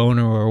pro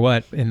bono or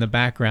what in the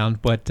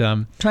background, but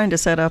trying to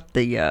set up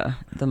the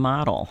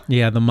model.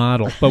 Yeah, the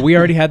model. But we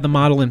already had the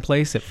model in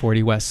place at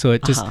 40 West, so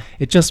it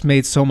just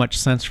made so much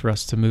sense for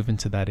us to move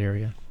into that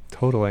area.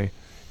 Totally.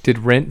 Did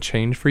rent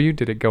change for you?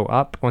 Did it go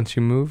up once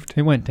you moved?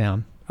 It went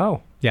down.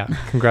 Oh, yeah.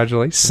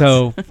 Congratulations.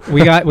 So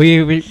we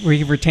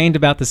retained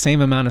about the same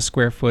amount of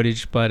square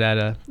footage, but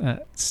at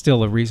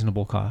still a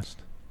reasonable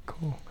cost.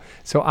 Cool.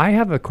 So I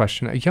have a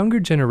question. A younger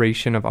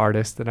generation of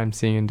artists that I'm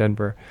seeing in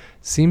Denver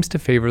seems to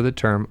favor the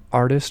term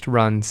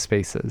artist-run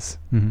spaces.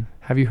 Mm-hmm.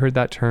 Have you heard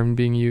that term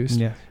being used?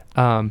 Yeah.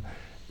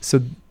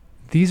 So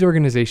these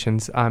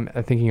organizations, I'm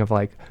thinking of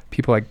like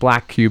people like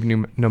Black Cube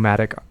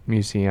Nomadic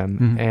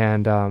Museum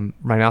and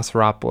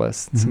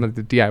Rhinoceropolis, some of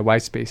the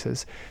DIY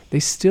spaces. They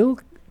still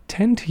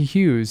tend to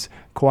use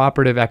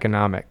cooperative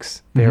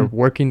economics. They're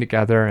working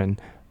together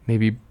and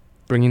maybe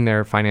bringing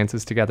their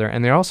finances together,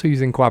 and they're also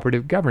using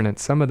cooperative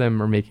governance. Some of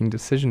them are making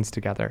decisions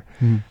together.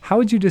 How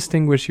would you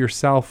distinguish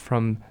yourself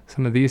from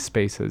some of these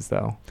spaces,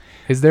 though?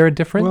 Is there a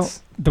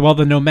difference? Well,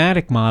 the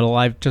nomadic model,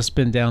 I've just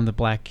been down the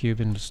Black Cube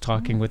and was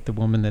talking with the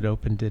woman that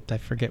opened it. I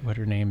forget what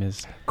her name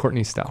is.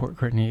 Courtney Stell.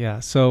 Courtney, yeah.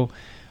 So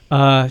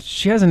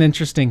She has an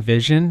interesting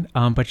vision,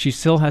 but she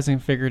still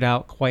hasn't figured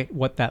out quite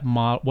what that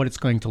what it's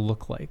going to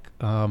look like.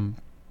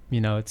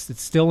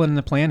 It's still in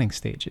the planning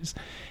stages,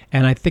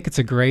 and I think it's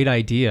a great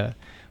idea.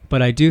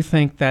 But I do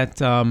think that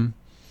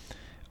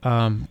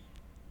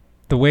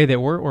the way that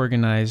we're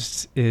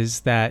organized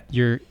is that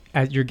you're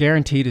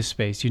guaranteed a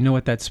space. You know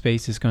what that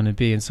space is going to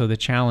be, and so the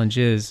challenge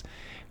is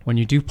when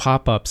you do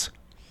pop-ups,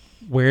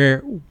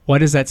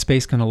 what is that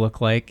space going to look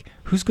like?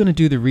 Who's going to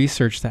do the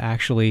research to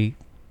actually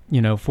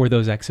for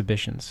those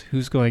exhibitions?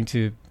 Who's going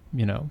to,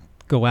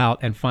 go out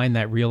and find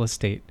that real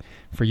estate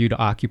for you to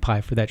occupy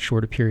for that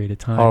shorter period of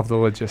time? All of the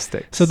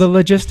logistics. So the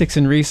logistics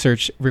and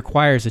research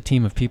requires a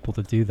team of people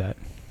to do that.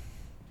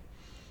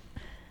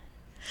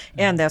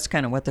 And that's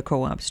kind of what the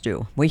co-ops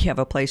do. We have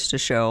a place to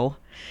show,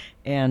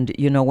 and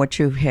you know what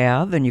you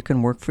have, and you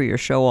can work for your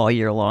show all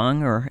year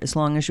long, or as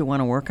long as you want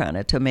to work on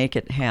it to make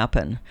it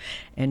happen,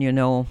 and you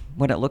know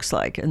what it looks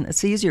like. And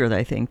it's easier,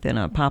 I think, than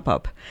a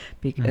pop-up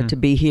to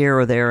be here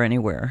or there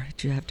anywhere.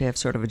 You have to have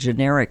sort of a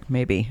generic,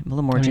 maybe a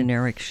little more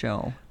generic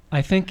show.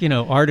 I think,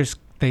 artists,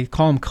 they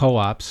call them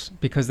co-ops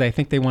because they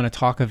think they want to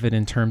talk of it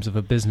in terms of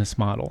a business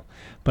model.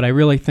 But I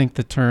really think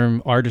the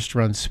term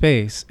artist-run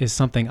space is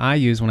something I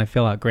use when I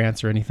fill out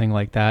grants or anything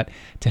like that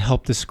to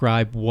help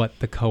describe what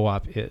the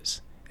co-op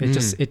is.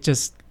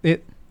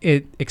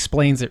 It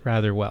explains it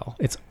rather well.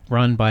 It's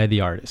run by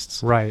the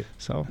artists. Right.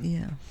 So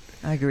yeah,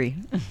 I agree.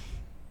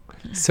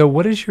 So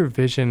what is your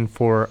vision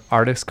for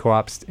artist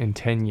co-ops in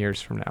 10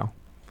 years from now?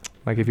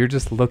 Like if you're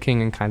just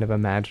looking and kind of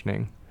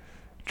imagining,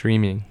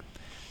 dreaming,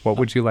 what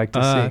would you like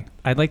to see?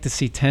 I'd like to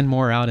see 10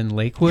 more out in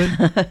Lakewood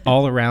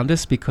all around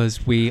us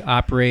because we're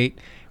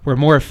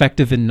more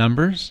effective in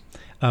numbers.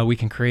 We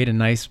can create a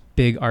nice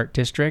big art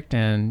district,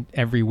 and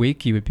every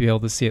week you would be able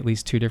to see at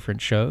least 2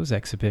 different shows,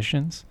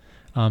 exhibitions.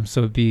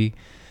 So it'd be,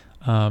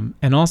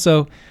 and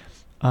also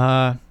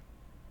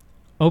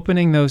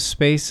opening those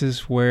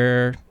spaces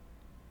where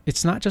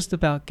it's not just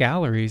about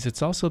galleries,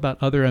 it's also about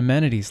other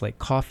amenities like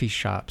coffee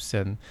shops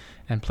and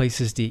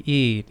places to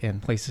eat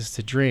and places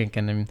to drink.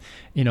 And then,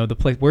 the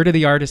place, where do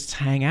the artists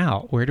hang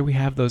out? Where do we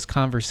have those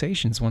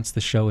conversations once the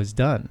show is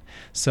done?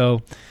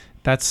 So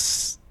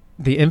that's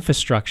the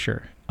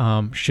infrastructure.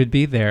 Should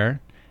be there,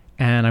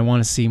 and I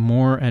want to see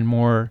more and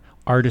more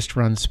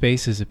artist-run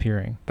spaces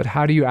appearing. But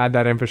how do you add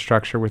that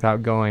infrastructure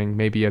without going,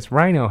 maybe as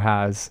Rhino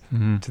has,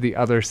 to the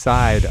other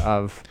side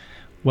of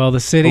the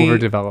city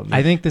overdevelopment?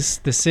 I think the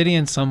city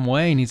in some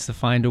way needs to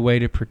find a way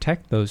to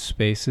protect those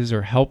spaces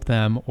or help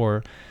them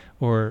or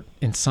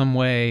in some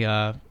way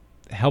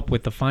help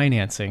with the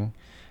financing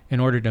in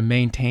order to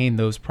maintain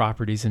those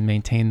properties and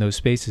maintain those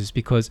spaces,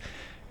 because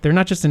they're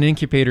not just an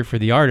incubator for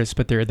the artists,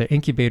 but they're the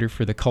incubator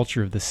for the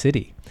culture of the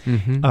city.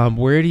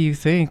 Where do you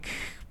think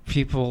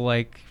people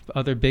like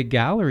other big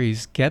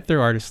galleries get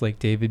their artists like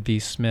David B.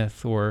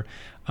 Smith or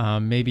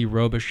maybe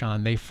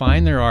Robuchon? They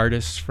find their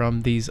artists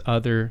from these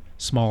other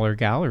smaller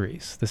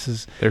galleries.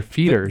 They're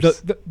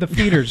feeders. The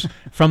feeders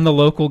from the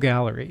local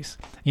galleries.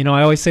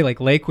 I always say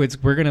like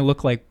Lakewood's, we're gonna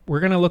look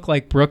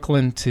like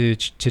Brooklyn to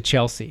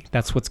Chelsea.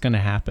 That's what's gonna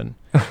happen.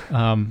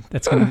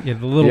 That's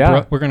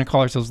gonna we're gonna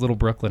call ourselves Little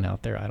Brooklyn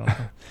out there. I don't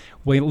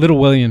know, Little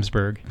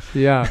Williamsburg.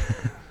 Yeah.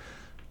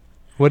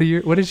 What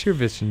is your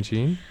vision,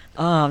 Jean?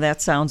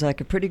 That sounds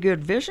like a pretty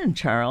good vision,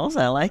 Charles.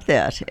 I like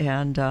that.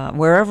 And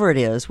wherever it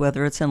is,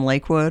 whether it's in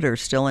Lakewood or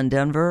still in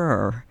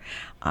Denver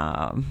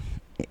or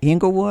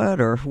Inglewood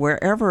or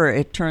wherever,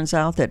 it turns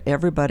out that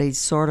everybody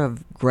sort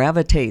of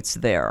gravitates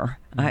there.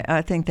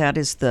 I think that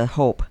is the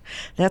hope.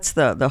 That's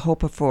the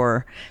hope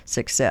for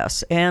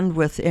success. And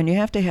you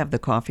have to have the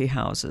coffee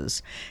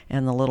houses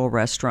and the little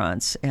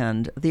restaurants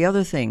and the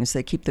other things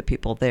that keep the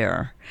people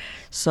there.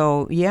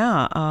 So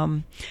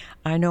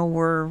I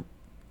know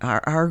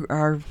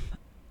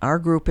our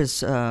group is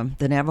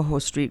the Navajo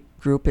Street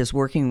group is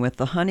working with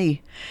the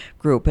Honey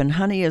group, and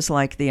Honey is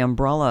like the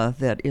umbrella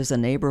that is a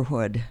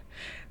neighborhood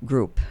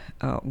group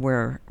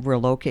where we're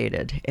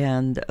located,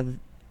 and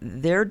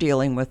they're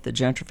dealing with the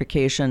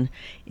gentrification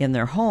in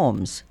their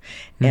homes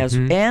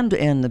and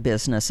in the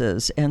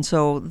businesses. And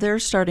so they're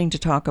starting to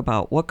talk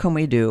about what can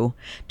we do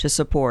to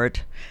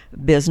support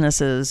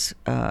businesses,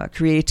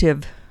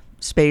 creative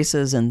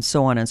spaces, and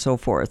so on and so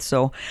forth.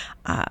 So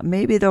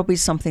maybe there'll be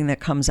something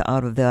that comes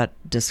out of that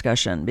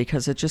discussion,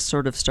 because it's just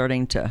sort of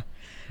starting to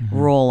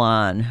roll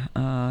on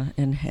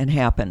and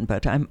happen.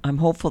 But I'm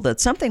hopeful that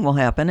something will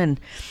happen, and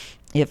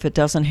if it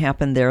doesn't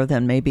happen there,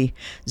 then maybe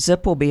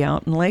Zip will be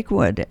out in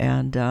Lakewood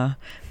and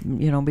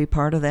be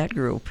part of that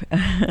group.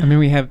 I mean,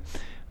 we have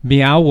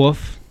Meow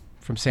Wolf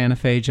from Santa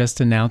Fe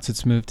just announced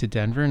its move to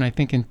Denver, and I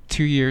think in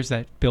 2 years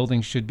that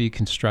building should be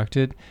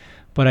constructed.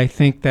 But I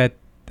think that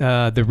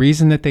the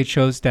reason that they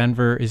chose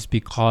Denver is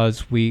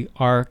because we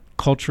are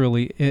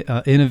culturally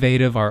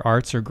innovative, our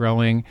arts are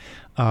growing,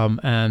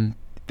 and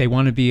they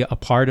want to be a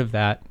part of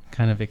that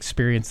kind of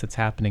experience that's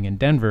happening in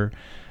Denver.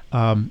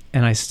 And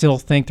I still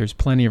think there's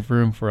plenty of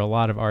room for a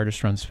lot of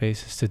artist-run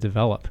spaces to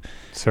develop.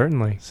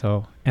 Certainly.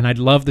 So, and I'd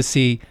love to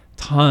see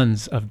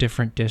tons of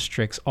different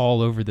districts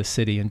all over the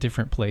city in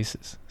different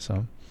places.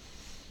 So,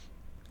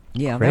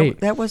 Yeah,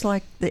 Great. that was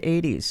like the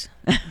 80s.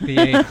 The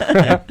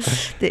yeah.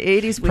 The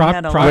 80s, we Prop-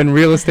 had a prop- lot. When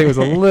real estate was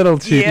a little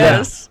cheap.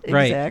 Yes,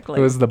 Right. exactly.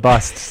 It was the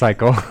bust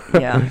cycle.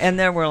 Yeah, and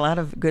there were a lot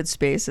of good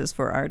spaces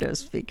for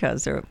artists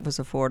because it was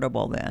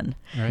affordable then.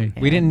 Right.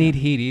 We didn't need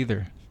heat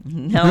either.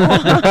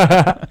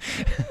 No.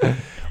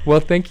 Well,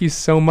 thank you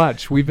so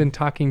much. We've been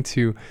talking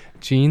to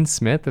Gene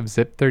Smith of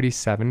Zip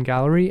 37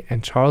 Gallery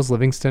and Charles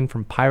Livingston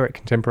from Pirate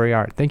Contemporary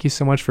Art. Thank you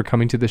so much for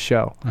coming to the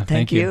show.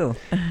 Thank you.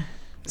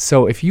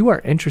 So if you are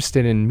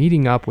interested in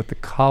meeting up with the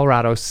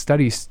Colorado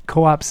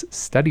Co-op's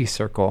Study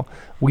Circle,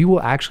 we will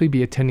actually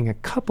be attending a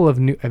couple of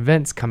new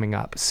events coming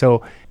up.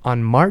 So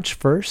on March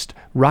 1st,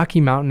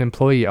 Rocky Mountain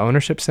Employee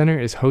Ownership Center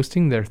is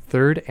hosting their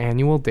 3rd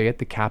annual day at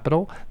the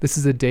Capitol. This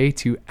is a day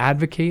to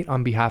advocate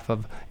on behalf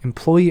of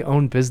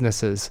employee-owned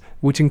businesses,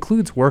 which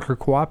includes worker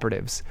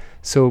cooperatives.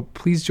 So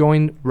please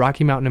join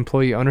Rocky Mountain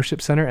Employee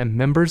Ownership Center and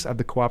members of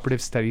the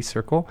Cooperative Study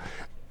Circle.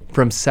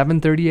 From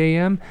 7:30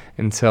 a.m.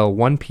 until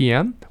 1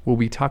 p.m., we'll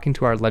be talking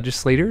to our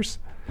legislators.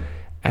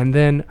 And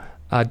then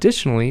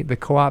additionally, the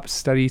Co-op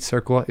Study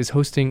Circle is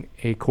hosting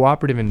a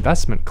cooperative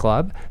investment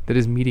club that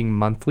is meeting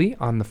monthly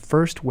on the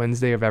first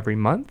Wednesday of every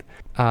month.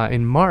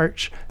 In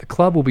March, the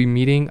club will be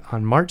meeting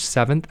on March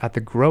 7th at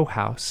the Grow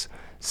House.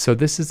 So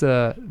this is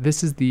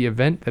the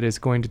event that is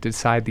going to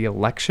decide the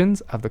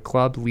elections of the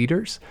club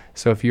leaders.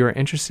 So if you're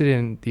interested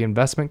in the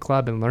investment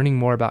club and learning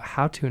more about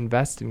how to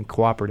invest in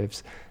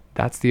cooperatives,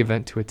 that's the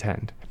event to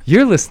attend.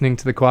 You're listening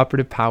to the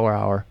Cooperative Power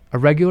Hour, a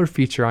regular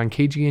feature on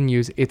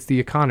KGNU's It's the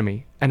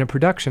Economy, and a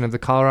production of the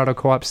Colorado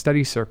Co-op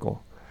Study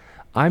Circle.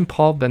 I'm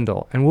Paul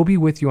Bindle, and we'll be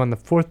with you on the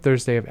 4th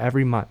Thursday of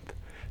every month.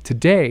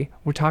 Today,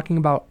 we're talking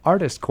about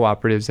artist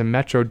cooperatives in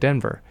Metro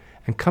Denver,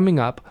 and coming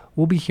up,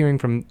 we'll be hearing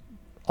from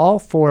all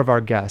 4 of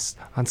our guests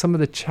on some of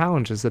the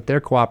challenges that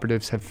their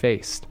cooperatives have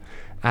faced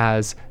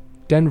as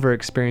Denver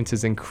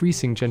experiences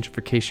increasing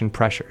gentrification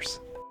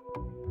pressures.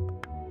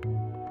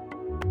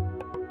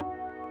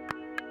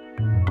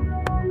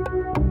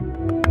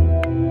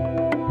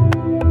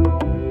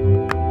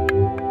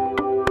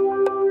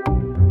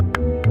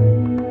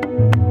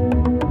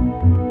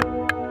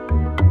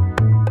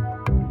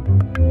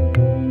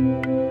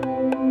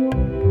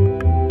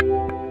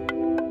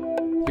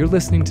 You're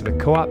listening to the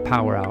Co-op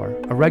Power Hour,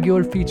 a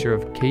regular feature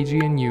of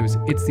KGNU's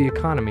It's the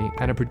Economy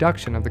and a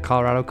production of the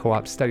Colorado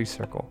Co-op Study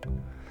Circle.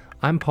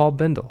 I'm Paul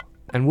Bindle,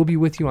 and we'll be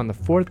with you on the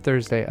 4th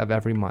Thursday of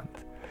every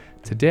month.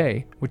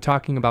 Today, we're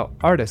talking about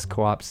artist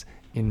co-ops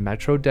in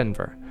Metro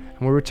Denver,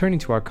 and we're returning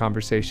to our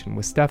conversation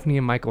with Stephanie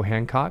and Michael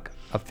Hancock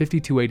of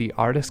 5280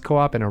 Artist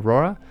Co-op in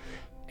Aurora,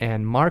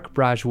 and Mark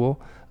Braswell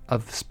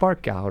of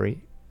Spark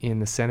Gallery in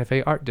the Santa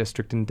Fe Art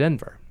District in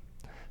Denver.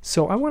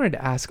 So I wanted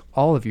to ask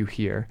all of you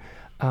here,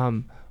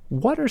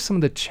 what are some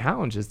of the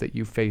challenges that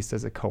you faced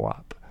as a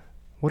co-op?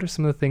 What are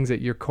some of the things that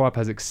your co-op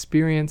has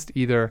experienced,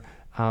 either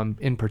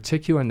in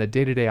particular in the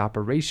day-to-day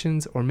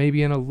operations or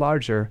maybe in a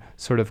larger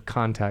sort of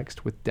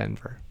context with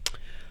Denver?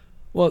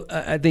 Well,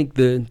 I think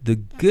the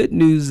good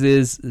news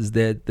is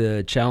that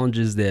the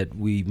challenges that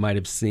we might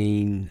have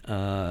seen,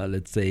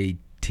 let's say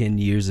 10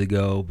 years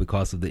ago,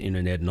 because of the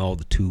internet and all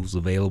the tools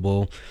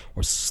available,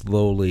 are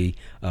slowly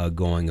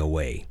going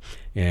away.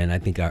 And I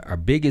think our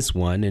biggest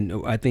one,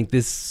 and I think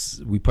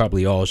this we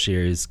probably all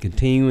share, is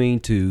continuing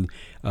to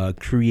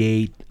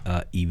create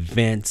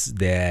events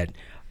that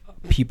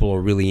people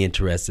are really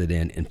interested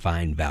in and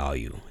find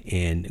value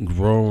in,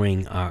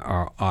 growing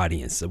our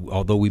audience.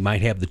 Although we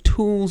might have the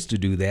tools to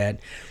do that,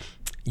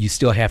 you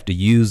still have to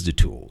use the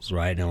tools,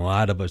 right? And a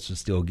lot of us are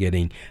still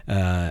getting,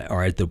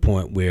 are at the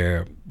point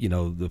where,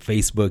 the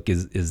Facebook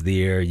is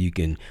there. You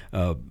can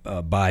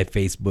buy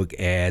Facebook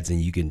ads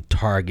and you can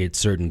target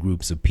certain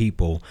groups of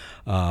people,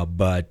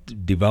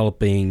 but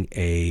developing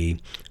a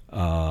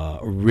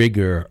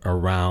rigor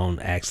around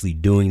actually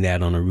doing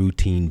that on a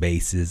routine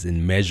basis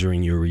and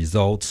measuring your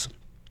results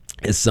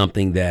is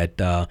something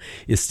that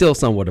is still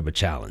somewhat of a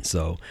challenge.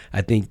 So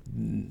I think,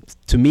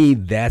 to me,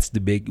 that's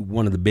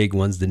one of the big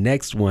ones. The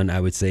next one I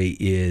would say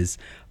is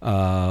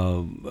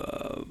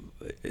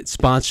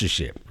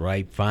sponsorship,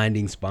 right?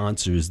 Finding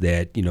sponsors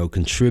that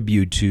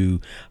contribute to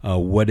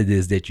what it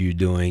is that you're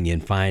doing,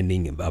 and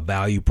finding a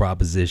value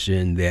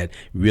proposition that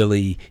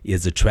really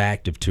is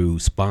attractive to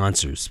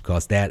sponsors,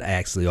 because that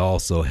actually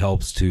also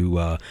helps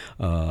to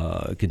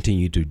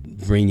continue to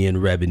bring in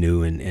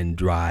revenue and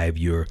drive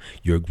your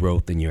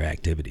growth and your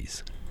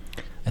activities.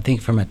 I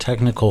think from a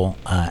technical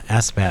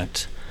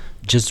aspect,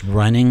 just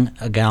running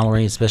a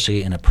gallery,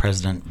 especially in a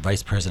president,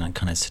 vice president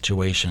kind of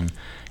situation,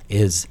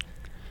 is,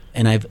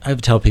 and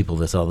I've tell people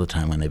this all the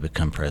time when they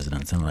become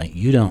presidents, and like,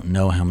 you don't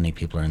know how many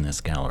people are in this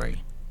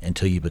gallery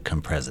until you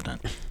become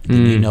president.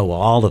 Then you know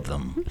all of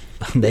them.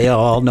 They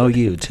all know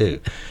you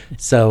too.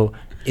 So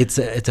it's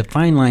a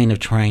fine line of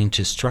trying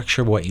to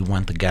structure what you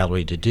want the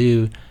gallery to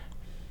do,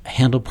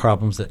 handle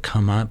problems that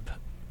come up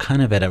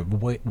kind of at a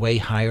way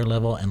higher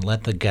level, and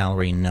let the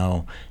gallery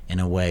know in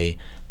a way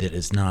that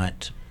is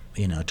not,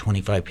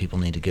 25 people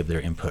need to give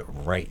their input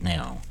right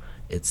now.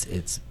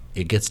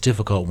 It gets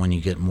difficult when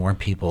you get more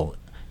people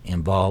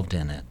involved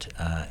in it.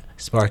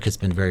 Spark has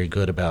been very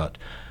good about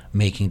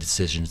making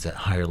decisions at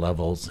higher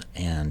levels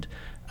and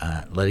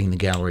letting the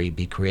gallery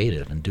be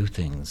creative and do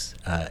things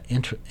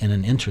in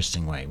an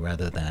interesting way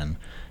rather than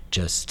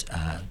just,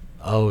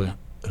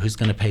 who's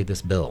going to pay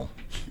this bill?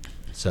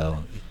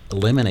 So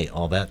eliminate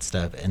all that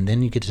stuff, and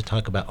then you get to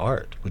talk about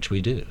art, which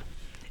we do.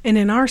 And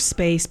in our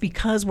space,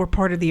 because we're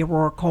part of the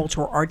Aurora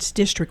Cultural Arts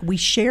District, we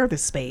share the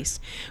space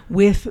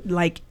with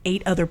like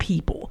 8 other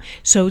people.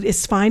 So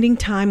it's finding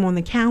time on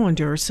the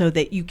calendar so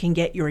that you can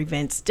get your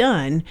events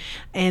done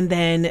and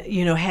then,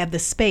 have the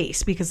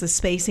space, because the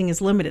spacing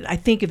is limited. I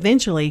think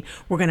eventually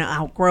we're going to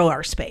outgrow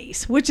our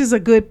space, which is a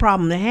good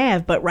problem to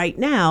have. But right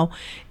now,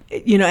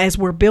 as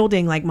we're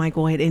building, like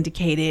Michael had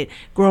indicated,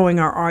 growing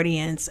our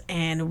audience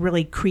and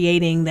really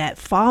creating that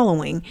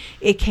following,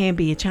 it can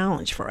be a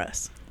challenge for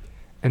us.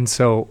 And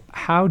so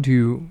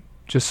I'm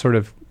sort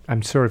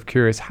of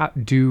curious, how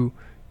do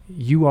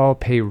you all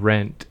pay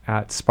rent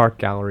at Spark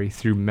Gallery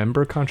through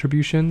member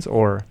contributions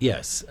or?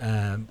 Yes.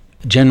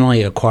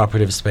 Generally, a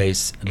cooperative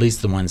space, at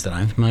least the ones that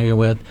I'm familiar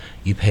with,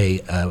 you pay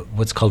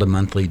what's called a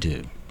monthly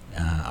due.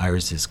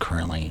 Ours is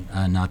currently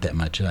not that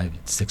much,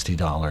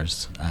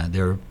 $60.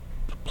 There are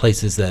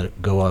places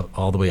that go up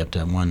all the way up to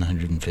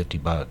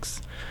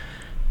 $150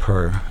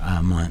 per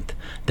month.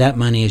 That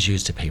money is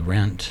used to pay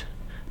rent,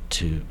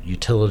 to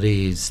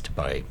utilities, to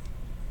buy,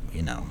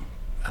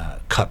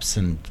 cups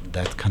and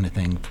that kind of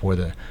thing for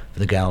the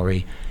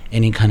gallery.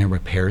 Any kind of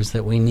repairs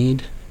that we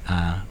need,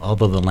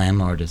 although the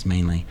landlord is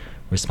mainly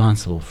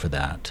responsible for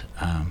that.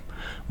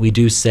 We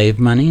do save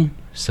money,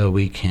 so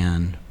we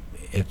can,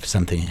 if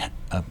some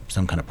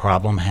kind of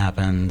problem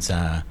happens,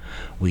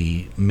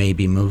 we may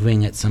be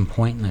moving at some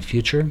point in the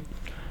future,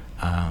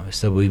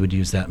 so we would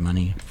use that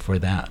money for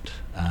that.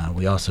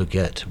 We are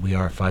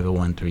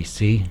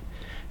 501(c),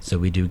 so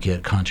we do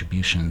get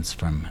contributions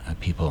from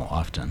people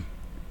often.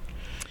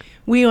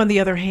 We, on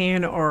the other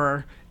hand,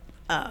 are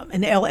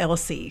an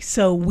LLC,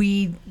 so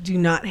we do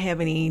not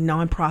have any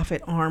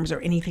nonprofit arms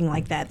or anything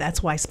like that.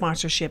 That's why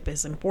sponsorship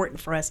is important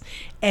for us,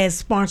 as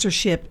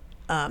sponsorship,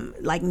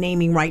 like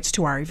naming rights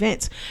to our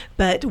events.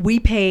 But we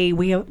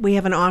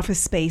have an office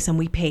space and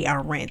we pay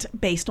our rent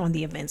based on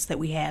the events that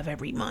we have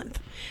every month.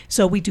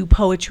 So we do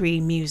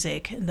poetry,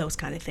 music, and those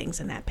kind of things,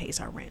 and that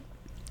pays our rent.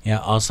 Yeah,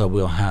 also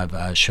we'll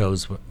have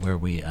shows where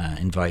we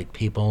invite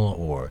people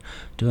or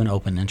do an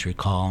open entry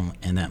call,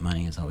 and that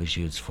money is always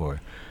used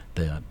for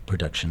the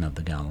production of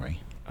the gallery.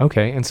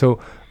 Okay, and so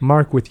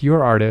Mark, with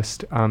your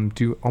artist,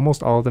 do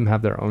almost all of them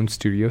have their own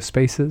studio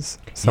spaces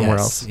somewhere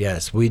else?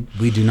 Yes, we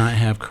do not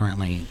have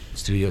currently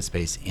studio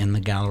space in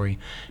the gallery.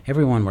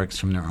 Everyone works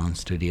from their own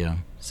studio,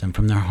 some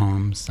from their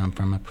homes, some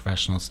from a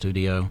professional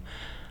studio.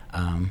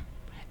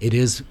 It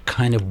is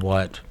kind of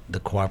what the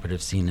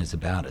cooperative scene is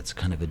about. It's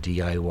kind of a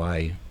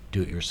DIY,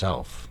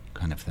 do-it-yourself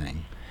kind of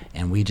thing.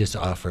 And we just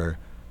offer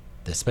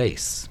the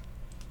space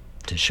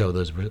to show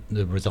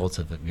the results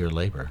of your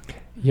labor.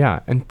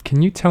 Yeah, and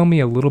can you tell me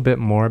a little bit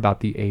more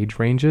about the age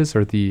ranges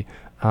or the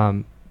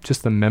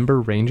just the member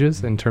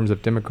ranges in terms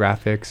of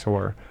demographics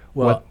or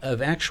Well,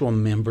 of actual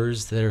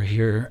members that are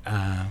here,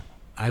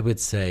 I would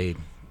say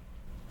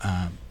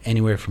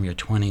anywhere from your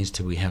 20s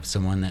to we have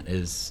someone that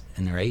is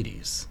in their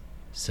 80s.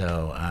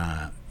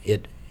 So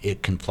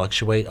it can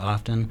fluctuate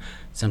often.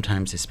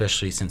 Sometimes,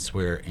 especially since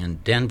we're in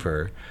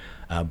Denver,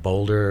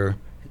 Boulder,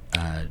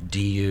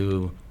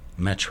 DU,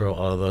 Metro,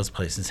 all of those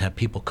places have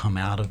people come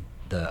out of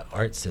the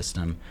art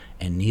system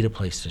and need a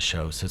place to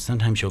show. So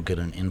sometimes you'll get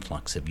an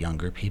influx of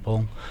younger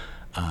people.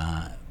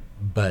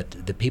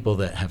 But the people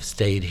that have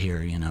stayed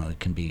here, it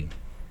can be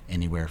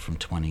anywhere from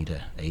 20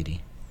 to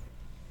 80.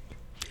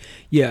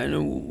 Yeah,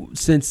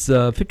 since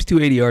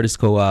 5280 Artists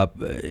Co-op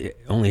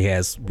only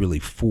has really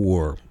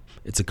 4,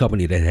 it's a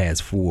company that has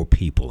 4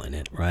 people in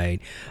it,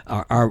 right?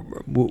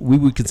 We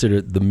would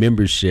consider the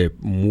membership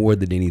more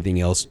than anything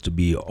else to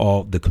be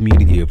all the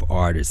community of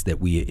artists that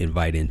we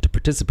invite in to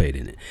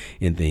participate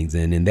in things.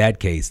 And in that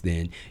case,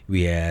 then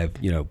we have,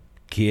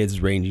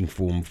 kids ranging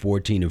from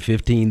 14 and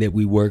 15 that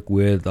we work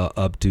with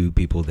up to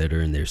people that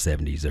are in their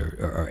 70s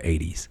or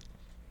 80s.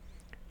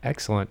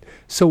 Excellent.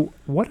 So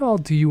what all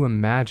do you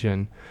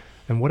imagine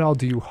and what all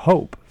do you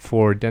hope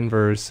for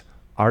Denver's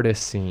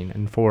artist scene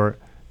and for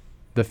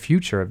the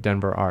future of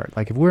Denver art?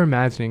 Like if we're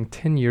imagining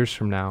 10 years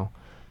from now,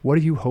 what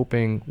are you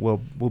hoping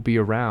will be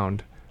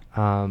around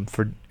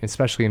for,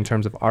 especially in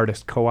terms of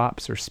artist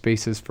co-ops or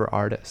spaces for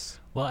artists?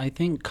 Well, I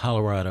think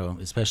Colorado,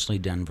 especially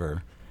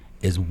Denver,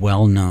 is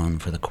well known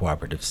for the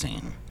cooperative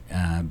scene.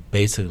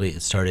 Basically,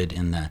 it started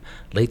in the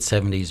late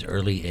 70s,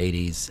 early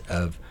 80s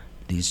of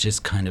these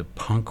just kind of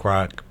punk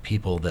rock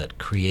people that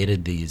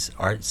created these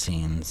art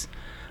scenes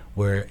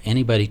where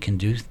anybody can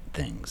do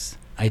things.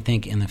 I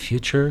think in the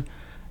future,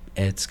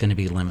 it's going to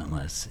be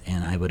limitless,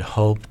 and I would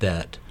hope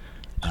that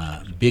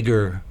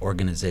bigger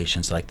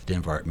organizations like the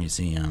Denver Art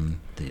Museum,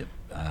 the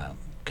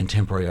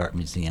Contemporary Art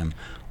Museum,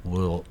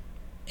 will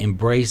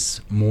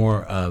embrace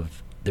more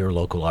of their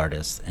local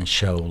artists and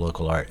show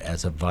local art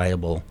as a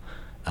viable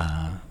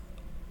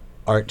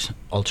art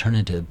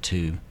alternative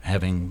to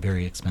having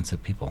very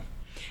expensive people.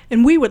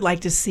 And we would like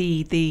to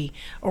see the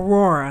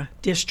Aurora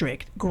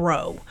district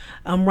grow.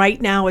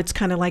 Right now, it's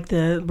kind of like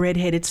the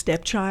redheaded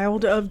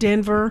stepchild of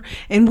Denver,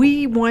 and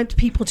we want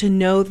people to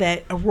know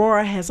that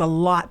Aurora has a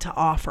lot to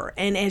offer.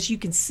 And as you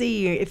can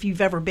see, if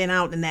you've ever been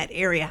out in that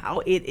area, how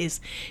it is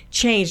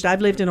changed.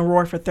 I've lived in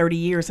Aurora for 30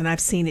 years, and I've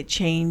seen it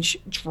change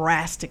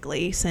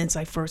drastically since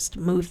I first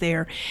moved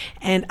there.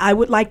 And I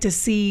would like to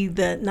see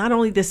not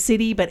only the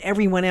city, but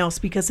everyone else,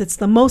 because it's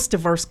the most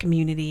diverse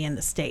community in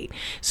the state.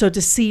 So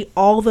to see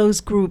all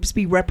those groups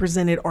be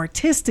represented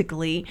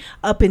artistically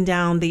up and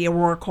down the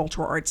Aurora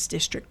Cultural Arts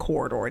District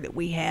corridor that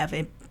we have,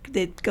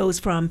 that goes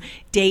from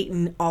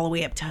Dayton all the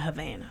way up to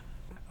Havana.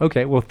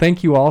 Okay, well,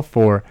 thank you all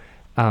for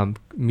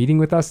meeting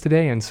with us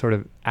today and sort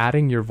of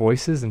adding your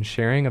voices and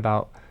sharing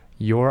about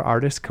your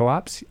artist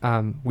co-ops.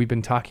 We've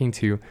been talking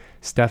to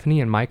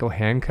Stephanie and Michael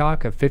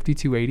Hancock of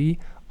 5280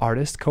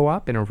 Artist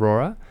Co-op in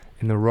Aurora,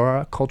 in the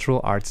Aurora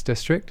Cultural Arts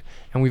District.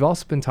 And we've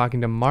also been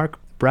talking to Mark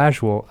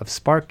Braswell of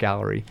Spark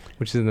Gallery,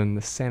 which is in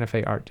the Santa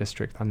Fe Art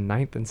District on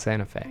 9th and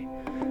Santa Fe.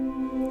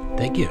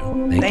 Thank you.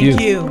 Thank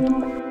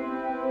you.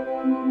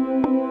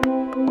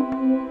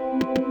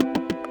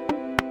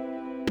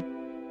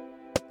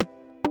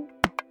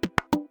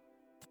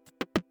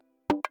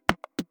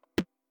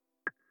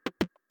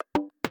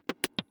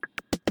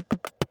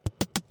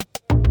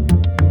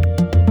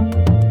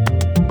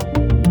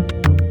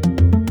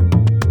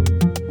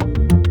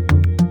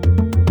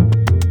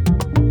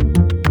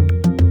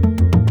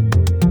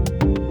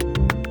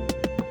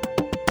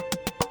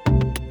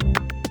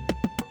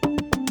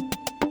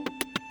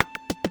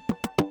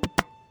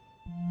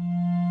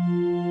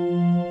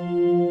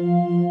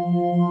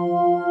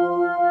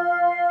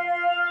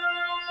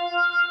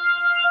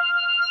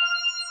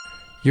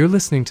 You're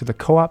listening to the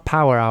Co-op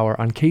Power Hour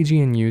on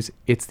KGNU's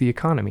It's the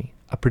Economy,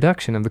 a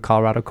production of the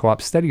Colorado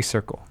Co-op Study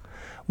Circle.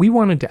 We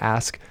wanted to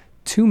ask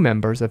two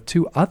members of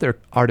two other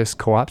artist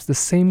co-ops the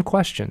same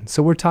question.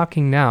 So we're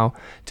talking now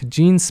to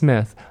Gene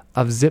Smith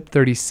of Zip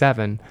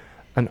 37,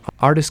 an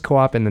artist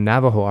co-op in the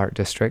Navajo Art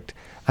District,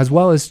 as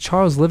well as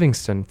Charles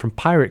Livingston from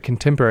Pirate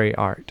Contemporary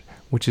Art,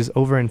 which is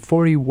over in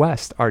 40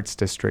 West Arts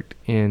District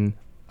in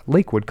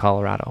Lakewood,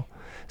 Colorado.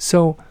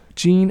 So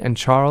Gene and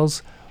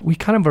Charles, we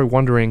kind of are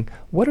wondering,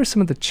 what are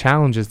some of the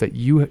challenges that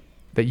you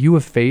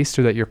have faced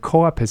or that your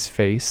co-op has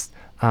faced,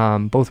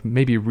 both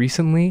maybe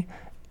recently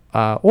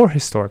or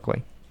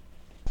historically?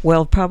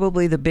 Well,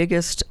 probably the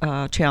biggest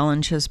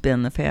challenge has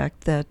been the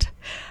fact that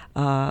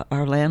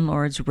our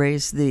landlords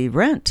raised the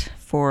rent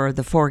for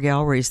the 4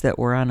 galleries that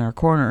were on our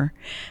corner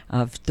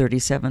of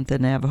 37th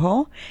and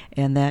Navajo,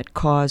 and that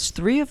caused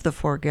 3 of the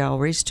 4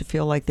 galleries to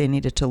feel like they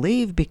needed to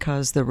leave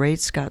because the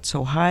rates got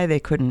so high they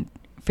couldn't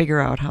figure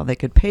out how they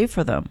could pay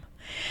for them.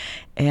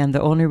 And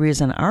the only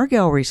reason our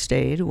gallery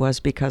stayed was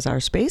because our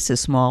space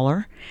is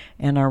smaller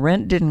and our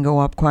rent didn't go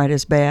up quite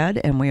as bad,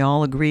 and we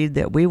all agreed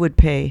that we would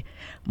pay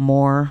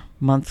more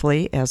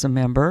monthly as a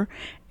member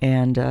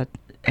and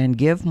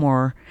give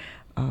more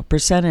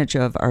percentage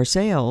of our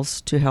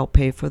sales to help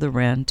pay for the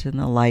rent and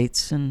the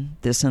lights and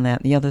this and that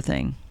and the other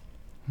thing.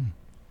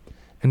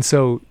 And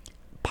so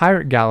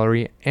Pirate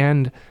Gallery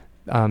and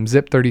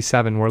Zip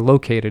 37 were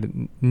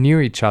located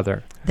near each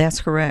other.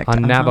 That's correct.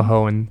 On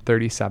Navajo and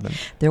 37.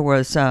 There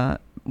was,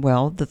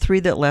 the 3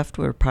 that left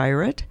were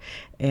Pirate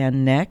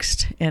and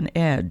Next and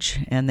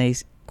Edge, and they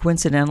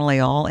coincidentally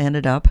all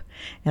ended up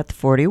at the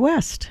 40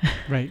 West.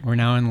 Right. We're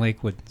now in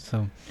Lakewood.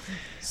 So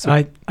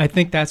I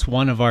think that's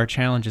one of our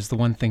challenges. The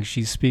one thing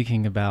she's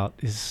speaking about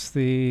is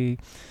the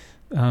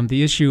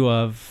issue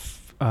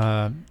of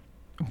the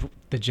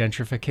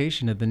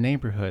gentrification of the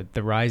neighborhood,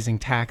 the rising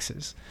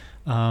taxes,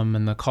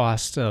 and the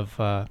cost of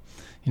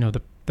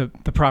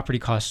the property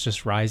costs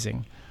just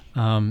rising.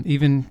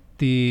 Even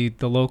the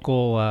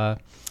local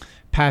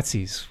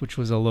Patsy's, which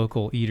was a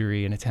local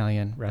eatery and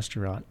Italian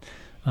restaurant,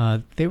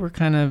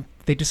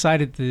 they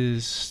decided to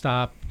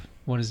stop.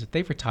 What is it?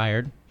 They've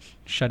retired,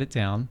 shut it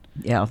down.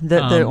 Yeah,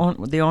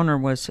 the owner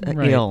was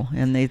ill,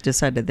 and they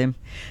decided they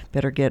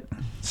better get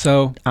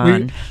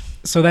on.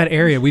 So that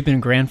area, we've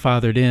been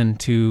grandfathered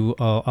into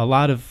a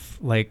lot of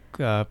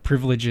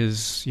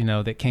privileges,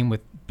 that came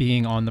with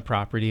being on the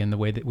property and the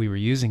way that we were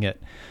using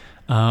it.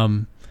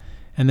 And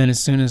then as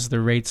soon as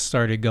the rates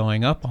started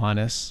going up on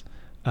us,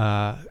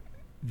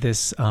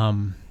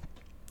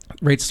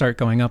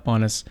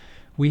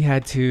 we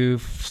had to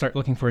start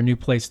looking for a new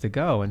place to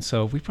go. And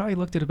so we probably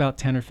looked at about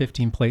 10 or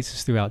 15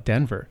 places throughout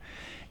Denver.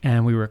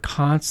 And we were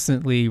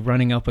constantly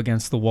running up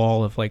against the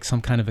wall of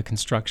some kind of a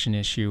construction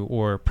issue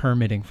or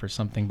permitting for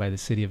something by the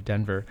city of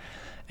Denver.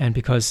 And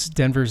because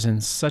Denver's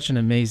in such an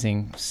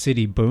amazing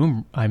city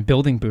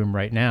building boom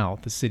right now,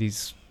 the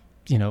city's,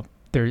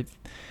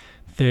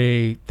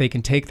 they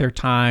can take their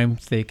time,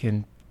 they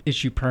can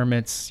issue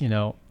permits,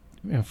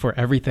 for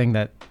everything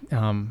that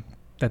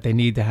they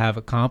need to have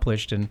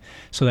accomplished, and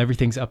so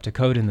everything's up to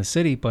code in the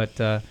city.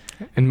 But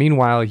and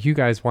meanwhile, you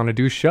guys want to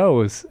do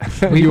shows.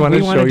 we want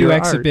to do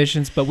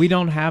exhibitions, but we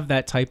don't have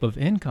that type of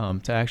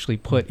income to actually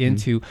put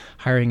into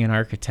hiring an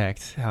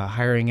architect,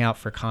 hiring out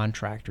for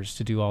contractors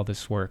to do all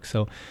this work.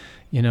 So,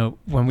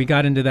 when we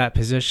got into that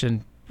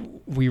position,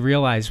 we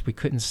realized we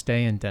couldn't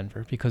stay in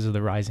Denver because of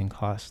the rising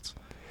costs.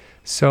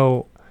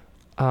 So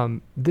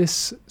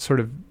this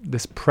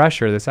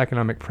pressure, this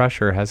economic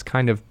pressure, has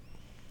kind of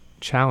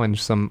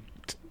challenged some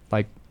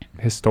like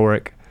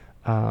historic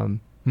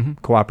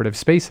cooperative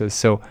spaces.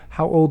 So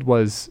how old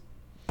was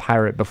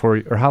Pirate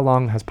before, or how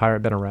long has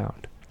Pirate been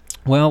around?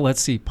 Well,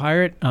 let's see.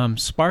 Pirate,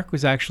 Spark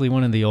was actually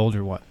one of the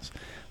older ones.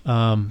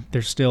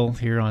 They're still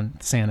here on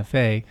Santa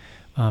Fe.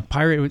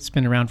 Pirate, it's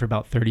been around for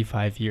about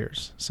 35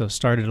 years. So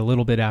started a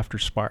little bit after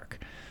Spark.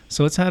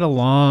 So it's had a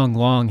long,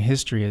 long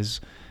history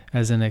as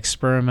an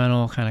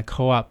experimental kind of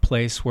co-op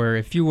place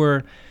where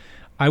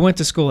I went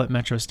to school at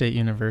Metro State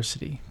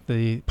University.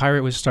 The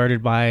Pirate was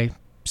started by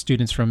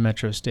students from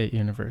Metro State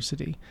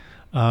University.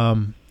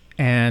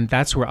 And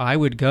that's where I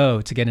would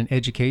go to get an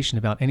education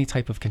about any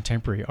type of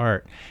contemporary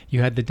art.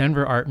 You had the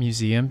Denver Art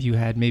Museum. You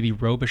had maybe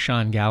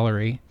Robichon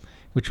Gallery,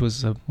 which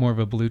was more of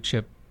a blue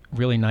chip,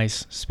 really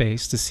nice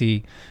space to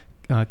see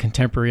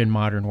contemporary and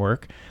modern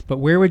work. But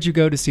where would you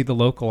go to see the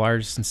local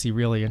artists and see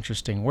really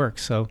interesting work?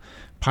 So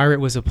Pirate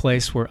was a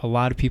place where a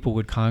lot of people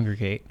would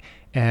congregate.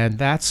 And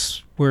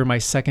that's where my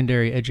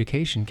secondary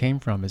education came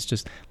from, is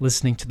just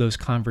listening to those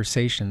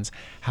conversations,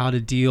 how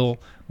to deal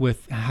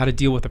with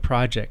a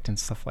project and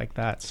stuff like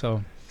that.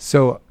 So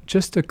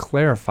just to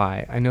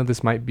clarify, I know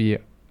this might be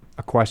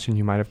a question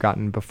you might have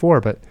gotten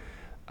before, but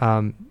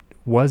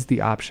was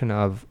the option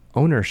of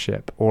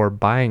ownership or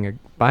buying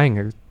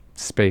a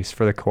space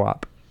for the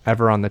co-op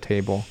ever on the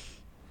table?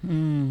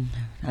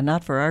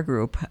 Not for our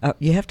group.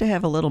 You have to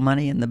have a little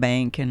money in the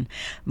bank, and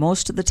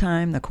most of the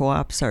time the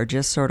co-ops are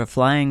just sort of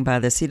flying by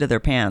the seat of their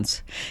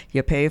pants.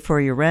 You pay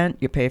for your rent,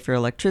 you pay for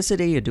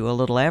electricity, you do a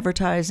little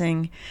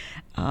advertising,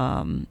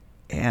 and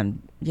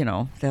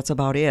that's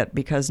about it,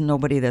 because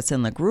nobody that's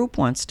in the group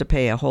wants to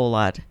pay a whole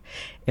lot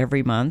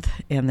every month,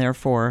 and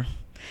therefore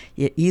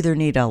you either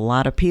need a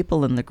lot of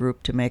people in the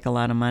group to make a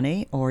lot of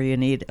money, or you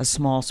need a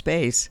small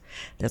space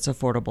that's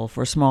affordable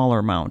for a smaller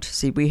amount.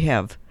 See, we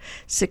have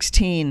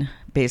 16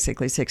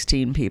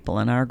 people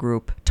in our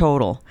group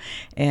total,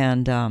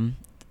 and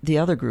the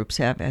other groups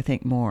have, I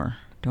think, more.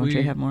 Don't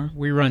you have more?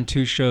 We run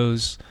 2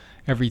 shows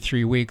every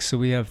 3 weeks, so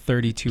we have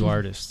 32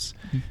 artists,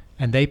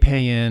 and they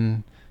pay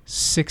in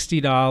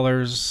 $60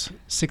 to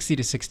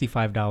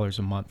 $65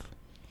 a month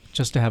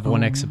just to have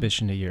one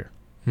exhibition a year.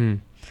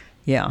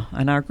 Yeah,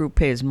 and our group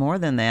pays more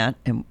than that,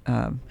 and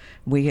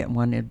we get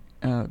one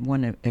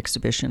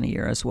exhibition a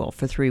year as well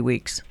for 3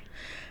 weeks.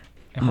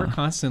 And we're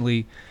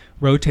constantly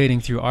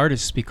rotating through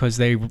artists because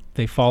they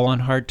fall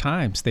on hard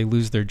times. They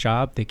lose their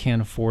job. They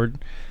can't afford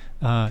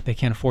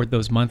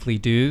those monthly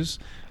dues.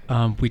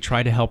 We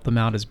try to help them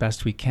out as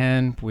best we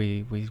can.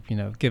 We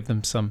give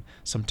them some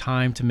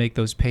time to make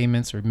those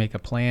payments or make a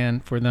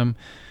plan for them,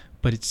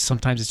 but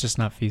sometimes it's just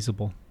not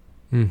feasible.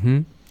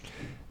 Mm-hmm.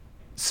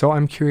 So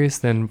I'm curious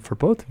then, for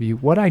both of you,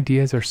 what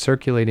ideas are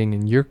circulating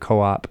in your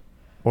co-op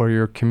or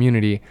your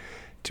community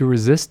to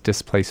resist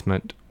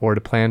displacement or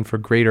to plan for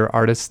greater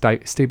artist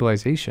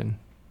stabilization?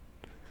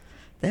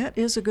 That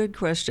is a good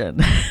question.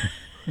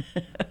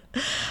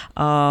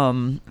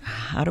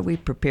 How do we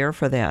prepare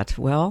for that?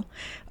 Well,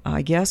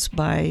 I guess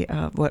by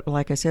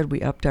like I said,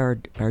 we upped our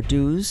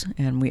dues,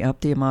 and we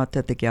upped the amount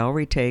that the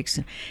gallery takes.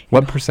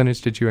 What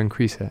percentage did you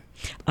increase it?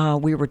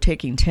 We were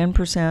taking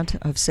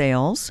 10% of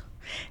sales,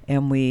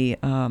 and we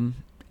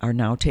are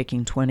now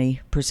taking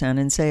 20%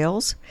 in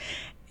sales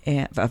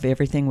of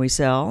everything we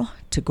sell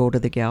to go to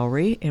the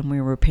gallery, and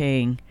we were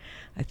paying,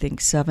 I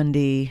think,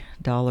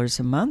 $70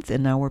 a month,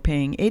 and now we're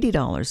paying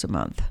 $80 a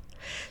month.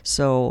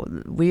 So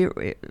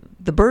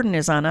the burden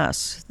is on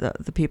us,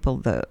 the people,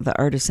 the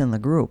artists in the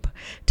group,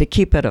 to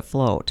keep it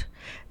afloat.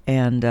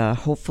 And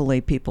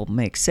hopefully people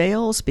make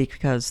sales,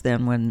 because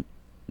then when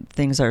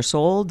things are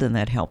sold, then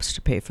that helps to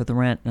pay for the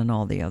rent and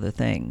all the other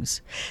things.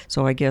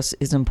 So I guess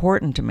it's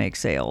important to make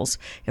sales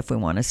if we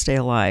want to stay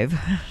alive.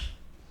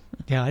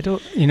 Yeah,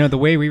 the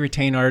way we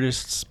retain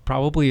artists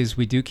probably is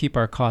we do keep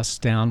our costs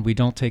down. We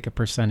don't take a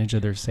percentage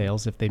of their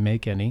sales if they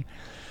make any.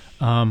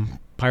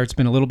 Pirate's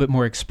been a little bit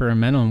more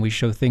experimental, and we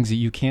show things that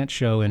you can't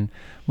show in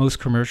most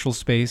commercial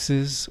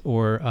spaces,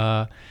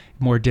 or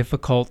more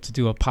difficult to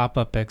do a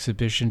pop-up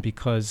exhibition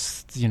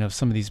because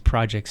some of these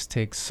projects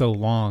take so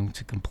long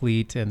to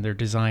complete, and they're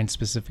designed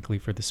specifically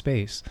for the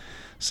space.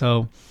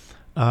 So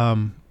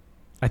I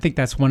think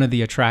that's one of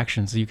the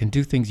attractions. You can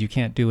do things you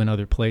can't do in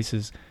other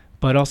places,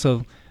 but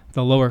also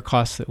the lower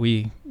costs that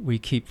we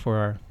keep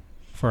for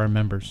our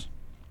members.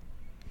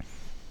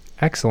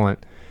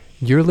 Excellent.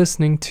 You're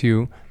listening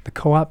to the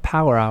Co-op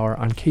Power Hour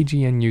on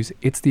KGNU's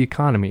It's the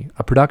Economy,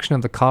 a production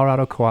of the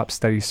Colorado Co-op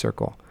Studies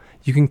Circle.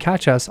 You can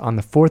catch us on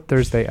the 4th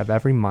Thursday of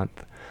every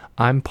month.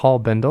 I'm Paul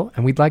Bindle,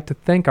 and we'd like to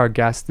thank our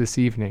guests this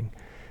evening,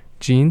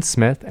 Gene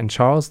Smith and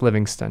Charles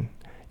Livingston.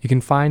 You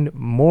can find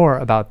more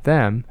about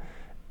them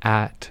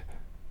at,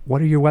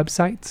 what are your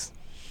websites?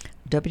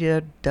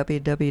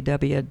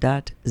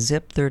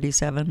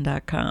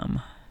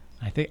 www.zip37.com.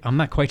 I'm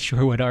not quite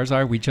sure what ours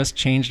are. We just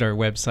changed our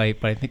website,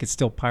 but I think it's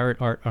still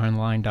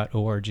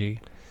pirateartonline.org.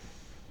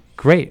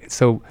 Great.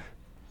 So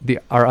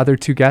Our other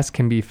two guests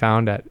can be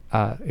found at,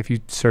 if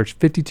you search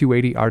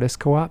 5280 Artist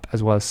Co-op,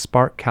 as well as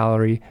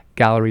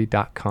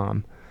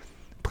sparkgallery.com.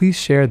 Please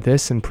share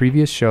this and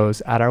previous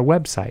shows at our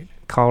website,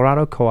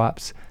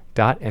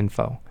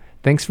 coloradocoops.info.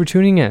 Thanks for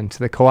tuning in to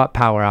the Co-op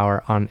Power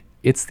Hour on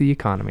It's the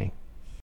Economy.